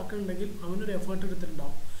സക്സസ്ഫുൾ ആക്കുന്നുണ്ടെങ്കിൽ അവനൊരു എഫേർട്ട്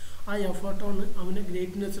എടുത്തിട്ടുണ്ടാവും. ആ എഫേർട്ടാണ് അവന്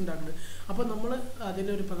ഗ്രേറ്റ്നെസ് ഉണ്ടാക്കുന്നത്. അപ്പോൾ നമ്മൾ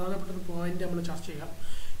അതിൻ്റെ ഒരു പ്രധാനപ്പെട്ട ഒരു പോയിന്റ് നമ്മൾ ചർച്ച ചെയ്യാം.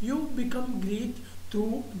 You become great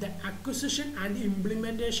through the acquisition and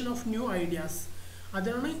implementation of new ideas.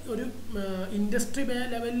 അതാണ് ഒരു ഇൻഡസ്ട്രി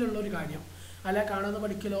ലെവലിലുള്ള ഒരു കാര്യം. അല്ല കാണാതെ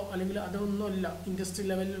പഠിക്കലോ അല്ലെങ്കിൽ അതൊന്നുമല്ല ഇൻഡസ്ട്രി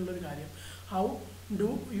ലെവലിലുള്ള ഒരു കാര്യം. How do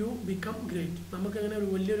you become great? നമുക്ക് എങ്ങനെ ഒരു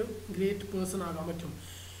വലിയൊരു ഗ്രേറ്റ് പേഴ്സൺ ആകാൻ പറ്റും?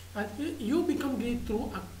 You become great through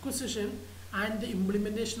acquisition and the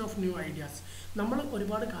implementation of new ideas. നമ്മൾ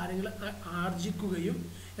ഒരുപാട് കാര്യങ്ങൾ ആർജിക്കുകയും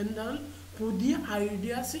എന്നാൽ പുതിയ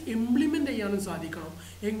ഐഡിയാസ് ഇംപ്ലിമെൻ്റ് ചെയ്യാനും സാധിക്കണം.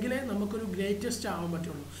 എങ്കിലേ നമുക്കൊരു ഗ്രേറ്റസ്റ്റ് ആകാൻ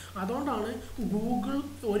പറ്റുള്ളൂ. അതുകൊണ്ടാണ് ഗൂഗിൾ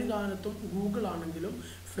ഒരു കാലത്തും ഗൂഗിൾ ആണെങ്കിലും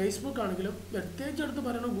ഫേസ്ബുക്ക് ആണെങ്കിലും പ്രത്യേകിച്ച് എടുത്ത്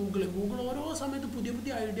പറയണം ഗൂഗിൾ ഓരോ സമയത്ത് പുതിയ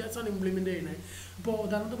പുതിയ ഐഡിയാസാണ് ഇംപ്ലിമെൻ്റ് ചെയ്യുന്നത്. ഇപ്പോൾ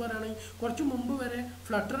ഉദാഹരണത്തിന് പറയുകയാണെങ്കിൽ കുറച്ച് മുമ്പ് വരെ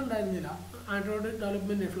ഫ്ലട്ടർ ഉണ്ടായിരുന്നില്ല. Android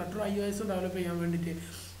development flutter iOS develop ചെയ്യാൻ വേണ്ടിയിട്ട്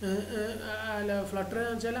അല്ല ഫ്ലട്ടർ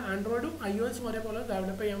എന്ന് വെച്ചാൽ ആൻഡ്രോയിഡും iOS ഒരേപോലെ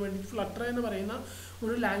ഡെവലപ്പ് ചെയ്യാൻ വേണ്ടി ഫ്ലട്ടർ എന്ന് പറയുന്ന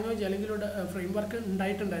ഒരു ലാംഗ്വേജ് അല്ലെങ്കിൽ ഒരു ഫ്രെയിം വർക്ക്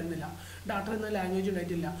ഉണ്ടായിട്ടുണ്ടായിരുന്നില്ല. ഡാറ്റ എന്ന ലാംഗ്വേജ്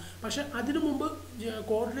ഉണ്ടായിട്ടില്ല. പക്ഷേ അതിനു മുമ്പ്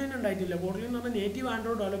കോഡ്ലിൻ ഉണ്ടായിട്ടില്ല. കോഡ്ലിൻ എന്ന് പറഞ്ഞാൽ നേറ്റീവ്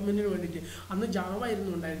ആൻഡ്രോയിഡ് ഡെവലപ്മെൻറ്റിന് വേണ്ടിയിട്ട് അന്ന് ജാവ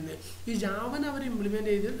ആയിരുന്നു ഉണ്ടായിരുന്നത്. ഈ ജാവനെ അവർ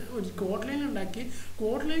ഇംപ്ലിമെൻറ്റ് ചെയ്ത് ഒരു കോഡ്ലിൻ ഉണ്ടാക്കി.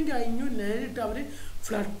 കോഡ്ലിൻ കഴിഞ്ഞു നേരിട്ട് അവർ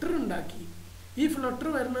ഫ്ലട്ടർ ഉണ്ടാക്കി. ഈ ഫ്ലട്ടർ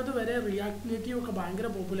വരുന്നത് വരെ റിയാക്ട് നേറ്റീവ് ഒക്കെ ഭയങ്കര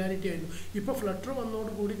പോപ്പുലാരിറ്റി ആയിരുന്നു. ഇപ്പോൾ ഫ്ലട്ടർ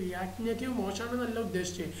വന്നതോടുകൂടി റിയാക്ട് നേറ്റീവ് മോശമാണെന്നല്ല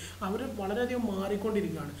ഉദ്ദേശിച്ചത്, അവർ വളരെയധികം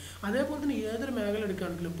മാറിക്കൊണ്ടിരിക്കുകയാണ്. അതേപോലെ തന്നെ ഏതൊരു മേഖല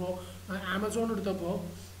എടുക്കുകയാണെങ്കിലും ഇപ്പോൾ ആമസോൺ എടുത്തപ്പോൾ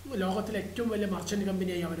ലോകത്തിലെ ഏറ്റവും വലിയ മർച്ചൻ്റ്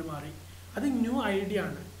കമ്പനിയായി അവർ മാറി. അത് ന്യൂ ഐഡിയ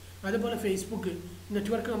ആണ്. അതുപോലെ ഫേസ്ബുക്ക്,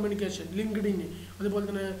 നെറ്റ്വർക്ക് കമ്മ്യൂണിക്കേഷൻ, ലിങ്ക്ഡിൻ, അതുപോലെ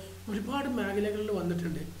തന്നെ ഒരുപാട് മേഖലകളിൽ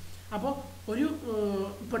വന്നിട്ടുണ്ട്. അപ്പോൾ ഒരു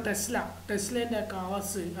ഇപ്പോൾ ടെസ്ലേൻ്റെ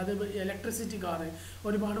കാർസ്, അത് ഇലക്ട്രിസിറ്റി കാറ്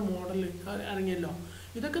ഒരുപാട് മോഡൽ ഇറങ്ങിയല്ലോ.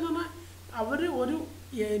 ഇതൊക്കെ എന്ന് പറഞ്ഞാൽ അവർ ഒരു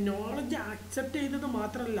നോളജ് ആക്സെപ്റ്റ് ചെയ്തത്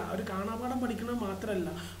മാത്രമല്ല, ഒരു കാണാപാഠം പഠിക്കുന്നത് മാത്രമല്ല,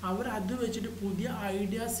 അവർ അത് വെച്ചിട്ട് പുതിയ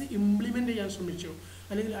ഐഡിയാസ് ഇംപ്ലിമെൻ്റ് ചെയ്യാൻ ശ്രമിച്ചു.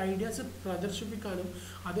 അല്ലെങ്കിൽ ഐഡിയാസ് പ്രദർശിപ്പിക്കാനും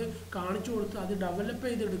അത് കാണിച്ചു കൊടുത്ത് അത് ഡെവലപ്പ്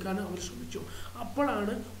ചെയ്തെടുക്കാനും അവർ ശ്രമിച്ചു.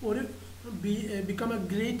 അപ്പോഴാണ് ഒരു ബിക്കം എ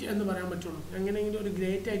ഗ്രേറ്റ് എന്ന് പറയാൻ പറ്റുള്ളൂ. എങ്ങനെയെങ്കിലും ഒരു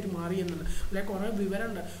ഗ്രേറ്റ് ആയിട്ട് മാറി എന്നുള്ളത്. അല്ലെങ്കിൽ കുറേ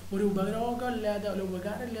വിവരമുണ്ട്. ഒരു ഉപയോഗമില്ലാതെ അല്ല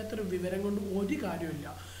ഉപകാരമില്ലാത്തൊരു വിവരം കൊണ്ട് ഒരു കാര്യമില്ല.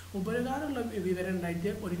 ഉപകാരമുള്ള വിവരം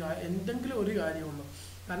ഉണ്ടായിട്ട് എന്തെങ്കിലും ഒരു കാര്യമുള്ളൂ.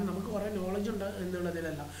 കാരണം നമുക്ക് കുറേ നോളജ് ഉണ്ട്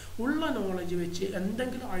എന്നുള്ളതിലല്ല, ഉള്ള നോളജ് വെച്ച്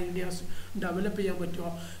എന്തെങ്കിലും ഐഡിയാസ് ഡെവലപ്പ് ചെയ്യാൻ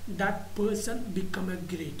പറ്റുമോ, that person become A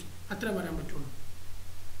great, അത്രേ പറയാൻ പറ്റുള്ളൂ.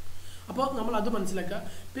 അപ്പോൾ നമ്മൾ അത് മനസ്സിലാക്കുക.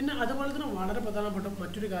 പിന്നെ അതുപോലെ തന്നെ വളരെ പ്രധാനപ്പെട്ട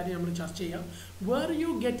മറ്റൊരു കാര്യം നമ്മൾ ചർച്ച ചെയ്യാം. Where you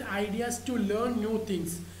get ideas to learn new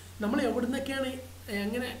things. നമ്മൾ എവിടെ നിന്നൊക്കെയാണ്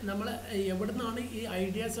നമ്മൾ എവിടെ നിന്നാണ് ഈ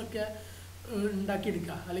ഐഡിയാസൊക്കെ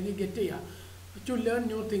ഉണ്ടാക്കിയെടുക്കുക അല്ലെങ്കിൽ ഗെറ്റ് ചെയ്യുക? ടു ലേൺ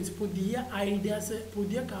ന്യൂ തിങ്സ്, പുതിയ ഐഡിയാസ്,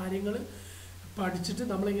 പുതിയ കാര്യങ്ങൾ പഠിച്ചിട്ട്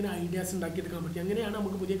നമ്മളിങ്ങനെ ഐഡിയാസ് ഉണ്ടാക്കിയെടുക്കാൻ പറ്റും. എങ്ങനെയാണ്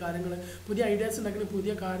നമുക്ക് പുതിയ ഐഡിയാസ് ഉണ്ടാക്കണമെങ്കിൽ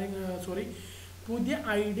പുതിയ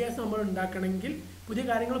ഐഡിയാസ് നമ്മൾ ഉണ്ടാക്കണമെങ്കിൽ പുതിയ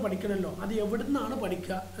കാര്യങ്ങൾ പഠിക്കണമല്ലോ. അത് എവിടെ നിന്നാണ്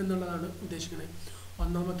പഠിക്കുക എന്നുള്ളതാണ് ഉദ്ദേശിക്കുന്നത്.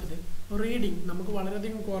 ഒന്നാമത്തത് റീഡിങ്. നമുക്ക്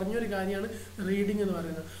വളരെയധികം കുറഞ്ഞൊരു കാര്യമാണ് റീഡിങ് എന്ന്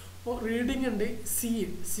പറയുന്നത്. അപ്പോൾ റീഡിങ് ഉണ്ട്. സി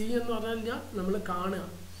എന്ന് പറഞ്ഞു കഴിഞ്ഞാൽ നമ്മൾ കാണുക.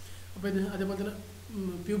 അപ്പോൾ ഇത് അതേപോലെ തന്നെ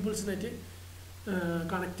പീപ്പിൾസിനായിട്ട്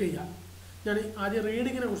കണക്ട് ചെയ്യുക. ഞാൻ ആദ്യം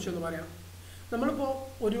റീഡിങ്ങിനെ കുറിച്ചൊന്ന് പറയാം. നമ്മളിപ്പോൾ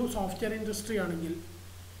ഒരു സോഫ്റ്റ്വെയർ ഇൻഡസ്ട്രി ആണെങ്കിൽ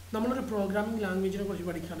നമ്മളൊരു പ്രോഗ്രാമിംഗ് ലാംഗ്വേജിനെ കുറിച്ച്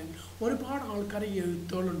പഠിക്കുകയാണെങ്കിൽ ഒരുപാട് ആൾക്കാർ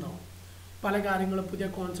എഴുത്തുകളുണ്ടാവും. പല കാര്യങ്ങളും പുതിയ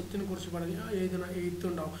കോൺസെപ്റ്റിനെ കുറിച്ച്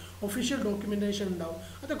എഴുത്തുണ്ടാവും. ഒഫീഷ്യൽ ഡോക്യുമെൻറ്റേഷൻ ഉണ്ടാവും.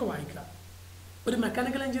 അതൊക്കെ വായിക്കുക. ഒരു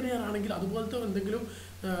മെക്കാനിക്കൽ എഞ്ചിനീയർ ആണെങ്കിൽ അതുപോലത്തെ എന്തെങ്കിലും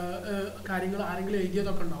കാര്യങ്ങൾ ആരെങ്കിലും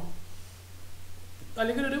എഴുതിയതൊക്കെ ഉണ്ടാവും.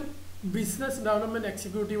 അല്ലെങ്കിൽ ഒരു ബിസിനസ് ഡെവലപ്മെൻറ്റ്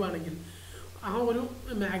എക്സിക്യൂട്ടീവ് ആണെങ്കിൽ ആ ഒരു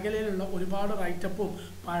മേഖലയിലുള്ള ഒരുപാട് റൈറ്റപ്പും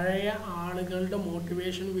പഴയ ആളുകളുടെ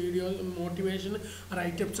മോട്ടിവേഷൻ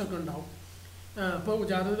റൈറ്റപ്സൊക്കെ ഉണ്ടാവും. ഇപ്പോൾ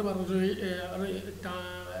ഉദാഹരണത്തിന് പറഞ്ഞത്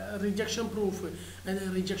റിജക്ഷൻ പ്രൂഫ്,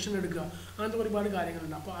 റിജക്ഷൻ എടുക്കുക, അങ്ങനത്തെ ഒരുപാട്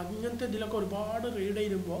കാര്യങ്ങളുണ്ട്. അപ്പോൾ അങ്ങനത്തെ ഇതിലൊക്കെ ഒരുപാട് റീഡ്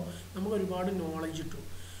ചെയ്യുമ്പോൾ നമുക്ക് ഒരുപാട് നോളജ് കിട്ടും.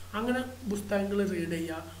 അങ്ങനെ പുസ്തകങ്ങൾ റീഡ്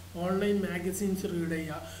ചെയ്യുക, ഓൺലൈൻ മാഗസീൻസ് റീഡ്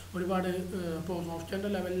ചെയ്യുക, ഒരുപാട് ഇപ്പോൾ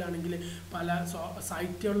സോഫ്റ്റ്വെയറിൻ്റെ ലെവലിലാണെങ്കിൽ പല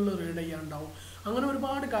സൈറ്റുകളിൽ റീഡ് ചെയ്യാനുണ്ടാവും. അങ്ങനെ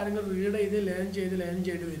ഒരുപാട് കാര്യങ്ങൾ റീഡ് ചെയ്ത് ലേൺ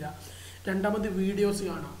ചെയ്ത് വരിക. രണ്ടാമത് വീഡിയോസ്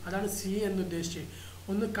കാണാം. അതാണ് സി എന്ന് ഉദ്ദേശിച്ചത്.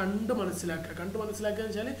 ഒന്ന് കണ്ട് മനസ്സിലാക്കുക എന്ന്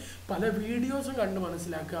വെച്ചാൽ പല വീഡിയോസും കണ്ട്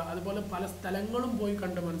മനസ്സിലാക്കുക. അതുപോലെ പല സ്ഥലങ്ങളും പോയി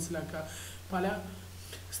കണ്ട് മനസ്സിലാക്കുക. പല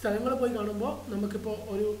സ്ഥലങ്ങൾ പോയി കാണുമ്പോൾ നമുക്കിപ്പോൾ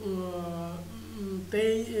ഒരു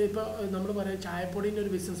ഇപ്പോൾ നമ്മൾ പറയാം ചായപ്പൊടീൻ്റെ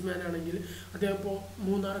ഒരു ബിസിനസ് മാൻ ആണെങ്കിൽ അദ്ദേഹം ഇപ്പോൾ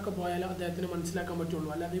മൂന്നാറൊക്കെ പോയാൽ അദ്ദേഹത്തിന് മനസ്സിലാക്കാൻ പറ്റുള്ളൂ.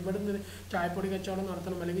 അല്ലാതെ ഇവിടെ നിന്ന് ചായപ്പൊടി കച്ചവടം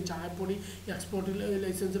നടത്തണം അല്ലെങ്കിൽ ചായപ്പൊടി എക്സ്പോർട്ടിൽ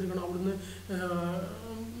ലൈസൻസ് എടുക്കണം, അവിടുന്ന്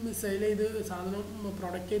സെയിൽ ചെയ്ത് സാധനം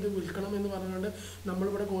പ്രൊഡക്റ്റ് ചെയ്ത് വിൽക്കണം എന്ന് പറഞ്ഞുകൊണ്ട്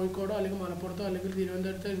നമ്മളിവിടെ കോഴിക്കോടോ അല്ലെങ്കിൽ മലപ്പുറത്തോ അല്ലെങ്കിൽ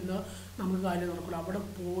തിരുവനന്തപുരത്തോ ഇരുന്നാൽ നമുക്ക് കാര്യം നടക്കില്ല. അവിടെ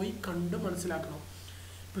പോയി കണ്ട് മനസ്സിലാക്കണം.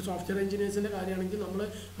 ഇപ്പോൾ സോഫ്റ്റ്വെയർ എഞ്ചിനീയേഴ്സിൻ്റെ കാര്യമാണെങ്കിൽ നമ്മൾ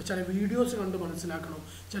ചില വീഡിയോസ് കണ്ട് മനസ്സിലാക്കണം,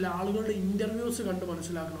 ചില ആളുകളുടെ ഇൻ്റർവ്യൂസ് കണ്ട്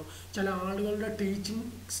മനസ്സിലാക്കണം, ചില ആളുകളുടെ ടീച്ചിങ്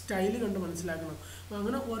സ്റ്റൈൽ കണ്ട് മനസ്സിലാക്കണം.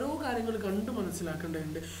 അങ്ങനെ ഓരോ കാര്യങ്ങൾ കണ്ട്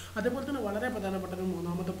മനസ്സിലാക്കേണ്ടതുണ്ട്. അതേപോലെ തന്നെ വളരെ പ്രധാനപ്പെട്ട ഒരു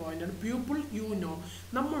മൂന്നാമത്തെ പോയിൻ്റാണ് പീപ്പിൾ യു നോ.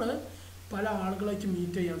 നമ്മൾ പല ആളുകളായിട്ട്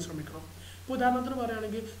മീറ്റ് ചെയ്യാൻ ശ്രമിക്കണം. ഉദാഹരണത്തിന്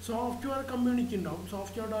പറയുകയാണെങ്കിൽ സോഫ്റ്റ്വെയർ കമ്മ്യൂണിറ്റി ഉണ്ടാവും.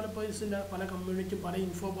 സോഫ്റ്റ്വെയർ ഡെവലപ്പേഴ്സിൻ്റെ പല കമ്മ്യൂണിറ്റി പല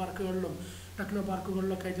ഇൻഫോ പാർക്കുകളിലും ടെക്നോ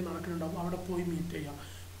പാർക്കുകളിലൊക്കെ ആയിട്ട് നടക്കുന്നുണ്ടാവും. അവിടെ പോയി മീറ്റ് ചെയ്യുക,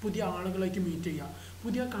 പുതിയ ആളുകളായിട്ട് മീറ്റ് ചെയ്യുക,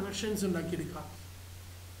 പുതിയ കണക്ഷൻസ് ഉണ്ടാക്കിയെടുക്കുക,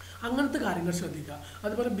 അങ്ങനത്തെ കാര്യങ്ങൾ ശ്രദ്ധിക്കുക.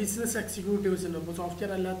 അതുപോലെ ബിസിനസ് എക്സിക്യൂട്ടീവ്സ് ഉണ്ടാവും. ഇപ്പോൾ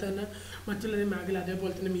സോഫ്റ്റ്വെയർ അല്ലാത്ത തന്നെ മറ്റുള്ളൊരു മേഖല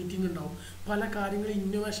അതേപോലെ തന്നെ മീറ്റിംഗ് ഉണ്ടാവും. പല കാര്യങ്ങളും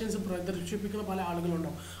ഇന്നോവേഷൻസ് പ്രദർശിപ്പിക്കുന്ന പല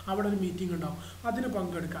ആളുകളുണ്ടാവും. അവിടെ ഒരു മീറ്റിംഗ് ഉണ്ടാവും, അതിന്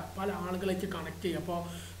പങ്കെടുക്കുക, പല ആളുകളേക്ക് കണക്ട് ചെയ്യുക. അപ്പോൾ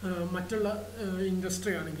മറ്റുള്ള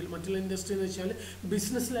ഇൻഡസ്ട്രി ആണെങ്കിൽ, മറ്റുള്ള ഇൻഡസ്ട്രി എന്ന് വെച്ചാൽ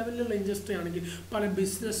ബിസിനസ് ലെവലിലുള്ള ഇൻഡസ്ട്രി ആണെങ്കിൽ പല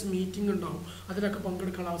ബിസിനസ് മീറ്റിംഗ് ഉണ്ടാവും, അതിലൊക്കെ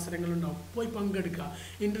പങ്കെടുക്കാനുള്ള അവസരങ്ങളുണ്ടാവും. പോയി പങ്കെടുക്കുക.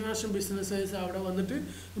 ഇൻ്റർനാഷണൽ ബിസിനസ്സേഴ്സ് അവിടെ വന്നിട്ട്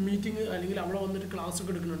മീറ്റിംഗ് അല്ലെങ്കിൽ അവിടെ വന്നിട്ട്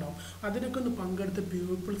ക്ലാസ്സൊക്കെ എടുക്കുന്നുണ്ടാവും. അതിനൊക്കെ ഒന്ന് പങ്കെടുത്ത്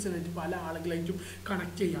പീപ്പിൾസിനായിട്ട് പല ആളുകളായിട്ടും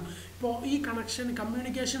കണക്ട് ചെയ്യുക. ഇപ്പോൾ ഈ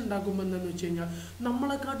കമ്മ്യൂണിക്കേഷൻ ഉണ്ടാക്കുമ്പോൾ എന്താണെന്ന് വെച്ച് കഴിഞ്ഞാൽ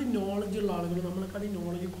നമ്മളെക്കാട്ടി നോളജ് ഉള്ള ആളുകൾ, നമ്മളെക്കാട്ടി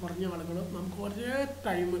നോളജ് കുറഞ്ഞ ആളുകൾ നമുക്ക് ഒരേ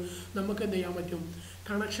ടൈം നമുക്ക് എന്ത് ചെയ്യാൻ പറ്റും,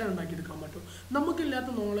 കണക്ഷൻ ഉണ്ടാക്കിയെടുക്കാൻ പറ്റും. നമുക്കില്ലാത്ത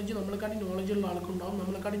നോളജ് നമ്മളെക്കാട്ടി നോളജ് ഉള്ള ആൾക്കുണ്ടാവും,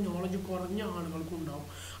 നമ്മളെക്കാട്ടി നോളജ് കുറഞ്ഞ ആളുകൾക്കും ഉണ്ടാവും.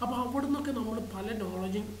 അപ്പോൾ അവിടെ നിന്നൊക്കെ നമ്മൾ പല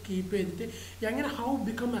നോളജും കീപ്പ് ചെയ്തിട്ട് എങ്ങനെ ഹൗ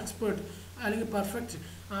ബിക്കം എക്സ്പേർട്ട് അല്ലെങ്കിൽ പെർഫെക്റ്റ്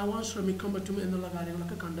ആവാൻ ശ്രമിക്കാൻ പറ്റും എന്നുള്ള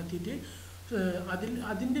കാര്യങ്ങളൊക്കെ കണ്ടെത്തിയിട്ട്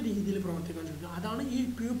അതിൻ്റെ രീതിയിൽ പ്രവർത്തിക്കാൻ ശ്രമിക്കുക. അതാണ് ഈ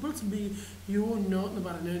പീപ്പിൾസ് ബി യു നോ എന്ന്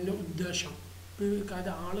പറഞ്ഞതിൻ്റെ ഉദ്ദേശം. അത്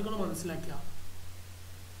ആളുകൾ മനസ്സിലാക്കുക.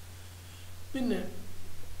 പിന്നെ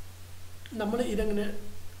നമ്മൾ ഇതെങ്ങനെ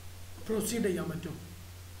പ്രൊസീഡ് ചെയ്യാൻ പറ്റും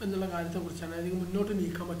എന്നുള്ള കാര്യത്തെക്കുറിച്ചാണ്, അല്ലെങ്കിൽ മുന്നോട്ട്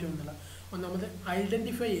നീക്കാൻ പറ്റും എന്നുള്ള. ഒന്നാമത്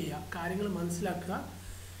ഐഡൻറ്റിഫൈ ചെയ്യുക, കാര്യങ്ങൾ മനസ്സിലാക്കുക.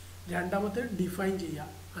 രണ്ടാമത്തെ ഡിഫൈൻ ചെയ്യുക,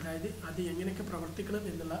 അതായത് അത് എങ്ങനെയൊക്കെ പ്രവർത്തിക്കണം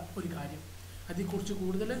എന്നുള്ള ഒരു കാര്യം. അതേക്കുറിച്ച്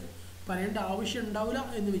കൂടുതൽ പറയേണ്ട ആവശ്യം ഉണ്ടാവില്ല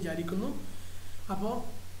എന്ന് വിചാരിക്കുന്നു. അപ്പോൾ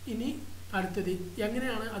ഇനി അടുത്തത്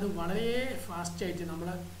എങ്ങനെയാണ് അത് വളരെ ഫാസ്റ്റായിട്ട്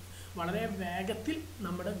വളരെ വേഗത്തിൽ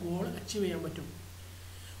നമ്മുടെ ഗോൾ അച്ചീവ് ചെയ്യാൻ പറ്റും.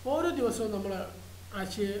 ഓരോ ദിവസവും നമ്മൾ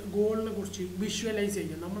ഗോളിനെ കുറിച്ച് വിഷ്വലൈസ്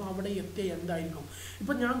ചെയ്യുക. നമ്മൾ അവിടെ എത്തിയ എന്തായിരിക്കും.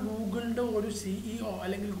 ഇപ്പം ഞാൻ ഗൂഗിളിൻ്റെ ഒരു CEO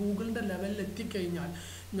അല്ലെങ്കിൽ ഗൂഗിളിൻ്റെ ലെവലിൽ എത്തിക്കഴിഞ്ഞാൽ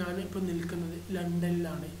ഞാൻ ഇപ്പോൾ നിൽക്കുന്നത്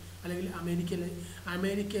ലണ്ടനിലാണ് അല്ലെങ്കിൽ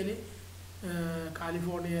അമേരിക്കയിൽ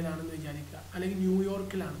കാലിഫോർണിയയിലാണെന്ന് വിചാരിക്കുക, അല്ലെങ്കിൽ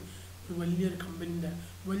ന്യൂയോർക്കിലാണ്.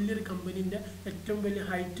 വലിയൊരു കമ്പനീൻ്റെ ഏറ്റവും വലിയ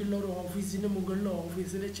ഹൈറ്റുള്ള ഒരു ഓഫീസിൻ്റെ മുകളിൽ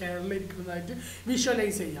ഓഫീസിൻ്റെ ചെയറിലിരിക്കുന്നതായിട്ട്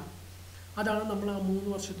വിഷ്വലൈസ് ചെയ്യാം. അതാണ് നമ്മൾ ആ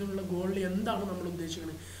 3 വർഷത്തിനുള്ള ഗോളിൽ എന്താണ് നമ്മൾ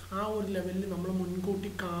ഉദ്ദേശിക്കുന്നത് ആ ഒരു ലെവലിൽ നമ്മൾ മുൻകൂട്ടി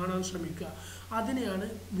കാണാൻ ശ്രമിക്കുക. അതിനെയാണ്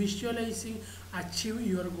വിഷ്വലൈസിങ് അച്ചീവ്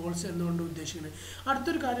യുവർ ഗോൾസ് എന്നുകൊണ്ട് ഉദ്ദേശിക്കുന്നത്.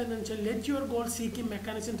 അടുത്തൊരു കാര്യം എന്താണെന്ന് വെച്ചാൽ let your goal seeking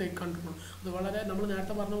mechanism take control. അത് വളരെ നമ്മൾ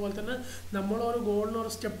നേരത്തെ പറഞ്ഞ പോലെ തന്നെ നമ്മളൊരു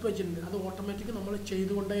ഗോളിനൊരു സ്റ്റെപ്പ് വെച്ചിട്ടുണ്ട്, അത് ഓട്ടോമാറ്റിക് നമ്മൾ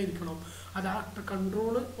ചെയ്തുകൊണ്ടേ ഇരിക്കണം. അത് ആ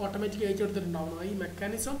കൺട്രോൾ ഓട്ടോമാറ്റിക് ഏറ്റെടുത്തിട്ടുണ്ടാവണം. ഈ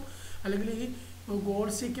മെക്കാനിസം അല്ലെങ്കിൽ ഈ ഗോൾ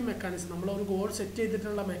സീക്കിംഗ് മെക്കാനിസം, നമ്മളൊരു ഗോൾ സെറ്റ്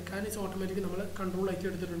ചെയ്തിട്ടുള്ള മെക്കാനിസം ഓട്ടോമാറ്റിക് നമ്മൾ കൺട്രോൾ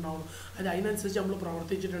ഏറ്റെടുത്തിട്ടുണ്ടാവണം. അത് അതിനനുസരിച്ച് നമ്മൾ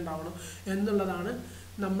പ്രവർത്തിച്ചിട്ടുണ്ടാവണം എന്നുള്ളതാണ്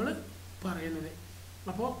നമ്മൾ പറയുന്നത്.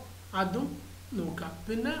 അപ്പോൾ അതും നോക്കാം.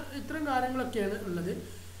 പിന്നെ ഇത്തരം കാര്യങ്ങളൊക്കെയാണ് ഉള്ളത്.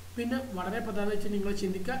 പിന്നെ വളരെ പ്രധാനം വെച്ചാൽ നിങ്ങൾ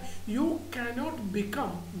ചിന്തിക്കുക, U cannot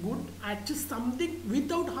become good at something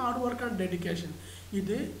without hard work and dedication.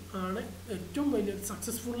 ഇത് ആണ് ഏറ്റവും വലിയ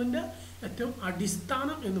സക്സസ്ഫുള്ളിൻ്റെ ഏറ്റവും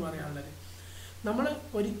അടിസ്ഥാനം എന്ന് പറയാനുള്ളത്. നമ്മൾ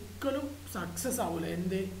ഒരിക്കലും സക്സസ്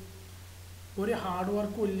ആവില്ല ഒരു ഹാർഡ്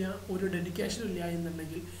വർക്കും ഇല്ല, ഒരു ഡെഡിക്കേഷനും ഇല്ല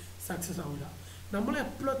എന്നുണ്ടെങ്കിൽ സക്സസ് ആവില്ല. നമ്മൾ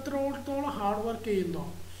എത്രത്തോളം ഹാർഡ് വർക്ക് ചെയ്യുന്നോ,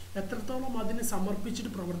 എത്രത്തോളം അതിന്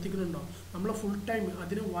സമർപ്പിച്ചിട്ട് പ്രവർത്തിക്കുന്നുണ്ടോ, നമ്മൾ ഫുൾ ടൈം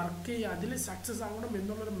അതിന് വർക്ക് ചെയ്യുക, അതിൽ സക്സസ് ആവണം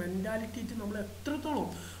എന്നുള്ളൊരു മെൻറ്റാലിറ്റിയിട്ട് നമ്മൾ എത്രത്തോളം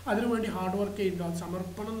അതിനു വേണ്ടി ഹാർഡ് വർക്ക് ചെയ്യുന്നുണ്ടോ,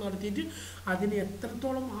 സമർപ്പണം നടത്തിയിട്ട് അതിന്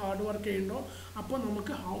എത്രത്തോളം ഹാർഡ് വർക്ക് ചെയ്യുന്നുണ്ടോ, അപ്പോൾ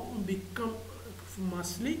നമുക്ക് how become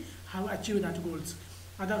മസ്റ്റ്ലി have achieve that goals.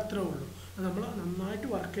 അതത്രേ ഉള്ളൂ. നമ്മൾ നന്നായിട്ട്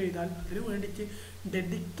വർക്ക് ചെയ്താൽ, അതിന് വേണ്ടിയിട്ട്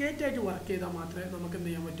ഡെഡിക്കേറ്റായിട്ട് വർക്ക് ചെയ്താൽ മാത്രമേ നമുക്ക് എന്ത്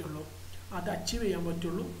ചെയ്യാൻ പറ്റുള്ളൂ, അത് അച്ചീവ് ചെയ്യാൻ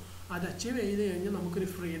പറ്റുള്ളൂ. അത് അച്ചീവ് ചെയ്ത് കഴിഞ്ഞാൽ നമുക്കൊരു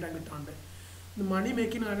ഫ്രീഡം കിട്ടാണ്ട്. മണി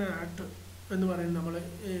മേക്കിംഗ് ആണ് ആർട്ട് എന്ന് പറയുന്നത്. നമ്മൾ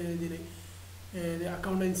ഇതിൽ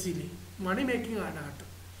അക്കൗണ്ടൻസിയിൽ മണി മേക്കിംഗ് ആണ് ആർട്ട്.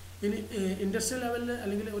 ഇനി ഇൻഡസ്ട്രിയൽ ലെവലിൽ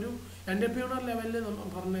അല്ലെങ്കിൽ ഒരു എൻ്റർപ്രൂണർ ലെവലിൽ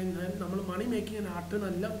നമ്മൾ പറഞ്ഞു കഴിഞ്ഞാൽ നമ്മൾ മണി മേക്കിംഗ് ആണ് ആർട്ട്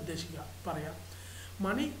എന്നല്ല പറയാം.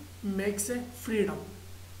 Money makes A freedom.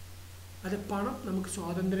 അത് പണം നമുക്ക്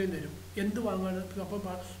സ്വാതന്ത്ര്യം തരും. എന്ത് വാങ്ങാൻ അപ്പോൾ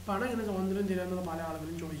പണം എങ്ങനെ സ്വാതന്ത്ര്യം തരാമെന്നുള്ള പല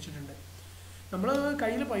ആളുകളും ചോദിച്ചിട്ടുണ്ട്. നമ്മൾ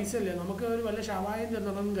കയ്യിൽ പൈസ ഇല്ല, നമുക്ക് ഒരു വല്ല ഷവായം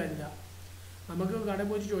തരണമെന്ന് കരുതുക, നമുക്ക് കടയിൽ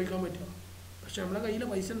പോയിട്ട് ചോദിക്കാൻ പറ്റുമോ? പക്ഷെ നമ്മുടെ കയ്യിൽ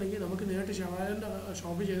പൈസ ഉണ്ടെങ്കിൽ നമുക്ക് നേരിട്ട് ഷവായൻ്റെ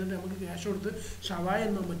ഷോപ്പ് ചെയ്തിട്ട് നമുക്ക് ക്യാഷ് കൊടുത്ത് ഷവായ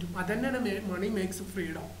എന്നാൻ പറ്റും. അതന്നെയാണ് മണി മേക്സ്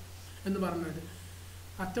ഫ്രീഡം എന്ന് പറഞ്ഞത്.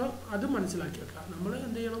 അത് മനസ്സിലാക്കി വെക്കുക. നമ്മൾ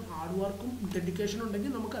എന്ത് ചെയ്യണം, ഹാർഡ് വർക്കും ഡെഡിക്കേഷനും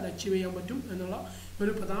ഉണ്ടെങ്കിൽ നമുക്ക് അത് അച്ചീവ് ചെയ്യാൻ പറ്റും എന്നുള്ള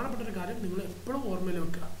ഒരു പ്രധാനപ്പെട്ട ഒരു കാര്യം നിങ്ങൾ എപ്പോഴും ഓർമ്മയിൽ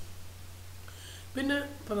വെക്കുക. പിന്നെ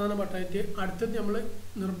പ്രധാനപ്പെട്ടായിട്ട് അടുത്തത് നമ്മൾ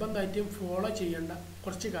നിർബന്ധമായിട്ടും ഫോളോ ചെയ്യേണ്ട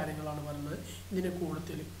കുറച്ച് കാര്യങ്ങളാണ് പറയുന്നത് ഇതിൻ്റെ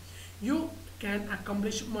കൂട്ടത്തിൽ. U can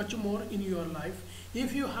accomplish much more in your life if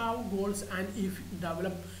you have goals and if you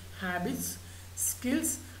develop habits, skills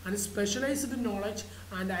and specialized knowledge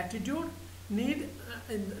and attitude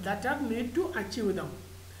that are need to achieve them.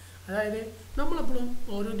 അതായത് നമ്മളെപ്പോഴും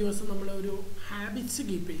ഓരോ ദിവസം നമ്മളൊരു ഹാബിറ്റ്സ്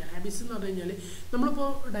കീപ്പ് ചെയ്യുക. Habits എന്ന് പറഞ്ഞു കഴിഞ്ഞാൽ നമ്മളിപ്പോൾ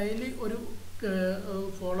ഡെയിലി ഒരു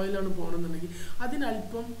ഫോളോയിലാണ് പോകണമെന്നുണ്ടെങ്കിൽ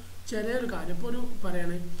അതിനല്പം ചെറിയൊരു കാര്യം ഇപ്പോൾ ഒരു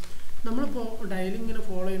പറയണേ, നമ്മളിപ്പോൾ ഡെയിലി ഇങ്ങനെ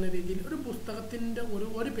ഫോളോ ചെയ്യുന്ന രീതിയിൽ ഒരു പുസ്തകത്തിൻ്റെ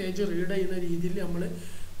ഒരു പേജ് റീഡ് ചെയ്യുന്ന രീതിയിൽ നമ്മൾ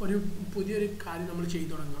ഒരു പുതിയൊരു കാര്യം നമ്മൾ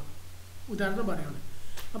ചെയ്തു തുടങ്ങുക. ഉദാഹരണം പറയുകയാണ്.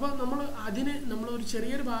 അപ്പോൾ നമ്മളൊരു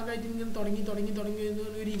ചെറിയൊരു ഭാഗമായിട്ട് ഇങ്ങനെ തുടങ്ങി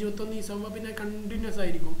ഒരു 21 ദിവസമാകുമ്പോൾ പിന്നെ കണ്ടിന്യൂസ്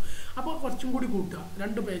ആയിരിക്കും. അപ്പോൾ കുറച്ചും കൂടി കൂട്ടുക,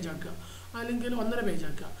 2 പേജാക്കുക, അല്ലെങ്കിൽ 1.5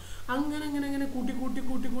 പേജാക്കുക. അങ്ങനെ കൂട്ടി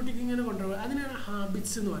ഇങ്ങനെ കൊണ്ടുപോകുക. അതിനാണ്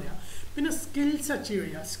ഹാബിറ്റ്സ് എന്ന് പറയുക. പിന്നെ സ്കിൽസ് അച്ചീവ്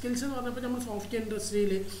ചെയ്യുക. സ്കിൽസ് എന്ന് പറഞ്ഞപ്പോൾ നമ്മൾ സോഫ്റ്റ്വെയർ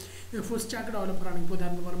ഇൻഡസ്ട്രിയിൽ ഫുൾ സ്റ്റാക്ക് ഡെവലപ്പർ ആണെങ്കിൽ, ഇപ്പോൾ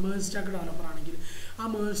ഉദാഹരണം പറഞ്ഞാൽ മേഴ്സ് സ്റ്റാക്ക് ഡെവലപ്പർ ആണെങ്കിൽ ആ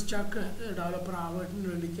മേഴ്സ് സ്റ്റാക്ക് ഡെവലപ്പർ ആവാൻ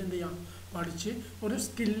വേണ്ടിയിട്ട് എന്ത് ചെയ്യാം, പഠിച്ച് ഒരു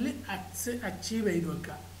സ്കില്ല് അച്ചീവ് ചെയ്ത്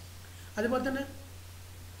വെക്കുക. അതുപോലെ തന്നെ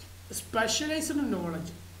specialised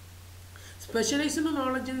knowledge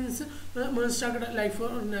means Merz stack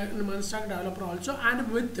developer also and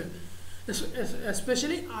with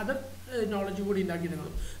especially other knowledge കൂടി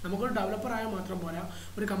ഉണ്ടാക്കിയെടുക്കണം. നമുക്കൊരു ഡെവലപ്പർ ആയാൽ മാത്രം പോരാ,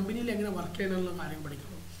 ഒരു കമ്പനിയിൽ എങ്ങനെ വർക്ക് ചെയ്യണം എന്നുള്ള കാര്യം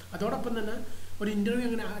പഠിക്കണം. അതോടൊപ്പം തന്നെ ഒരു ഇൻ്റർവ്യൂ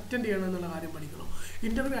എങ്ങനെ അറ്റൻഡ് ചെയ്യണം എന്നുള്ള കാര്യം പഠിക്കണം.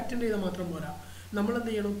 ഇൻ്റർവ്യൂ അറ്റൻഡ് ചെയ്താൽ മാത്രം പോരാ,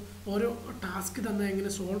 നമ്മളെന്ത് ചെയ്യണം, ഓരോ ടാസ്ക് തന്നാൽ എങ്ങനെ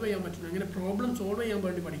സോൾവ് ചെയ്യാൻ പറ്റുന്നു, എങ്ങനെ പ്രോബ്ലം സോൾവ് ചെയ്യാൻ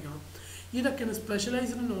വേണ്ടി പഠിക്കണം. ഇതൊക്കെയാണ്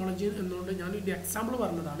സ്പെഷ്യലൈസ്ഡ് നോളജ് എന്നുകൊണ്ട് ഞാൻ ഒരു എക്സാമ്പിൾ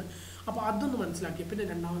പറഞ്ഞതാണ്. അപ്പോൾ അതൊന്ന് മനസ്സിലാക്കി. പിന്നെ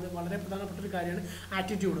രണ്ടാമത് വളരെ പ്രധാനപ്പെട്ട ഒരു കാര്യമാണ്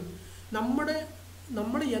ആറ്റിറ്റ്യൂഡ്.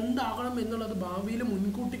 നമ്മൾ എന്താകണം എന്നുള്ളത് ഭാവിയിൽ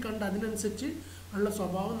മുൻകൂട്ടി കണ്ട് അതിനനുസരിച്ച് ഉള്ള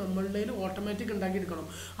സ്വഭാവം നമ്മളുടെ ഓട്ടോമാറ്റിക് ഉണ്ടാക്കിയെടുക്കണം.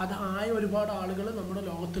 അത് ഒരുപാട് ആളുകൾ നമ്മുടെ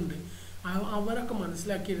ലോകത്തുണ്ട്. അവരൊക്കെ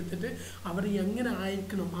മനസ്സിലാക്കിയെടുത്തിട്ട് അവർ എങ്ങനെ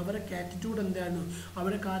ആയിരിക്കണം, അവരുടെ ആറ്റിറ്റ്യൂഡ് എന്തായിരുന്നു,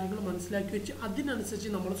 അവരുടെ കാര്യങ്ങൾ മനസ്സിലാക്കി വെച്ച് അതിനനുസരിച്ച്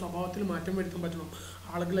നമ്മുടെ സ്വഭാവത്തിൽ മാറ്റം വരുത്താൻ പറ്റണം.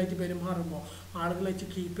 ആളുകളായിട്ട് പെരുമാറുമ്പോൾ, ആളുകളായിട്ട്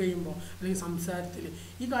കീപ്പ് ചെയ്യുമ്പോൾ, അല്ലെങ്കിൽ സംസാരത്തിൽ,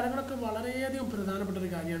 ഈ കാര്യങ്ങളൊക്കെ വളരെയധികം പ്രധാനപ്പെട്ട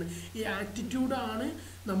ഒരു കാര്യമാണ്. ഈ ആറ്റിറ്റ്യൂഡാണ്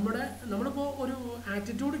നമ്മളിപ്പോൾ ഒരു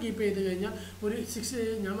ആറ്റിറ്റ്യൂഡ് കീപ്പ് ചെയ്ത് കഴിഞ്ഞാൽ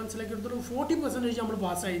ഞാൻ മനസ്സിലാക്കിയെടുത്തൊരു 40% നമ്മൾ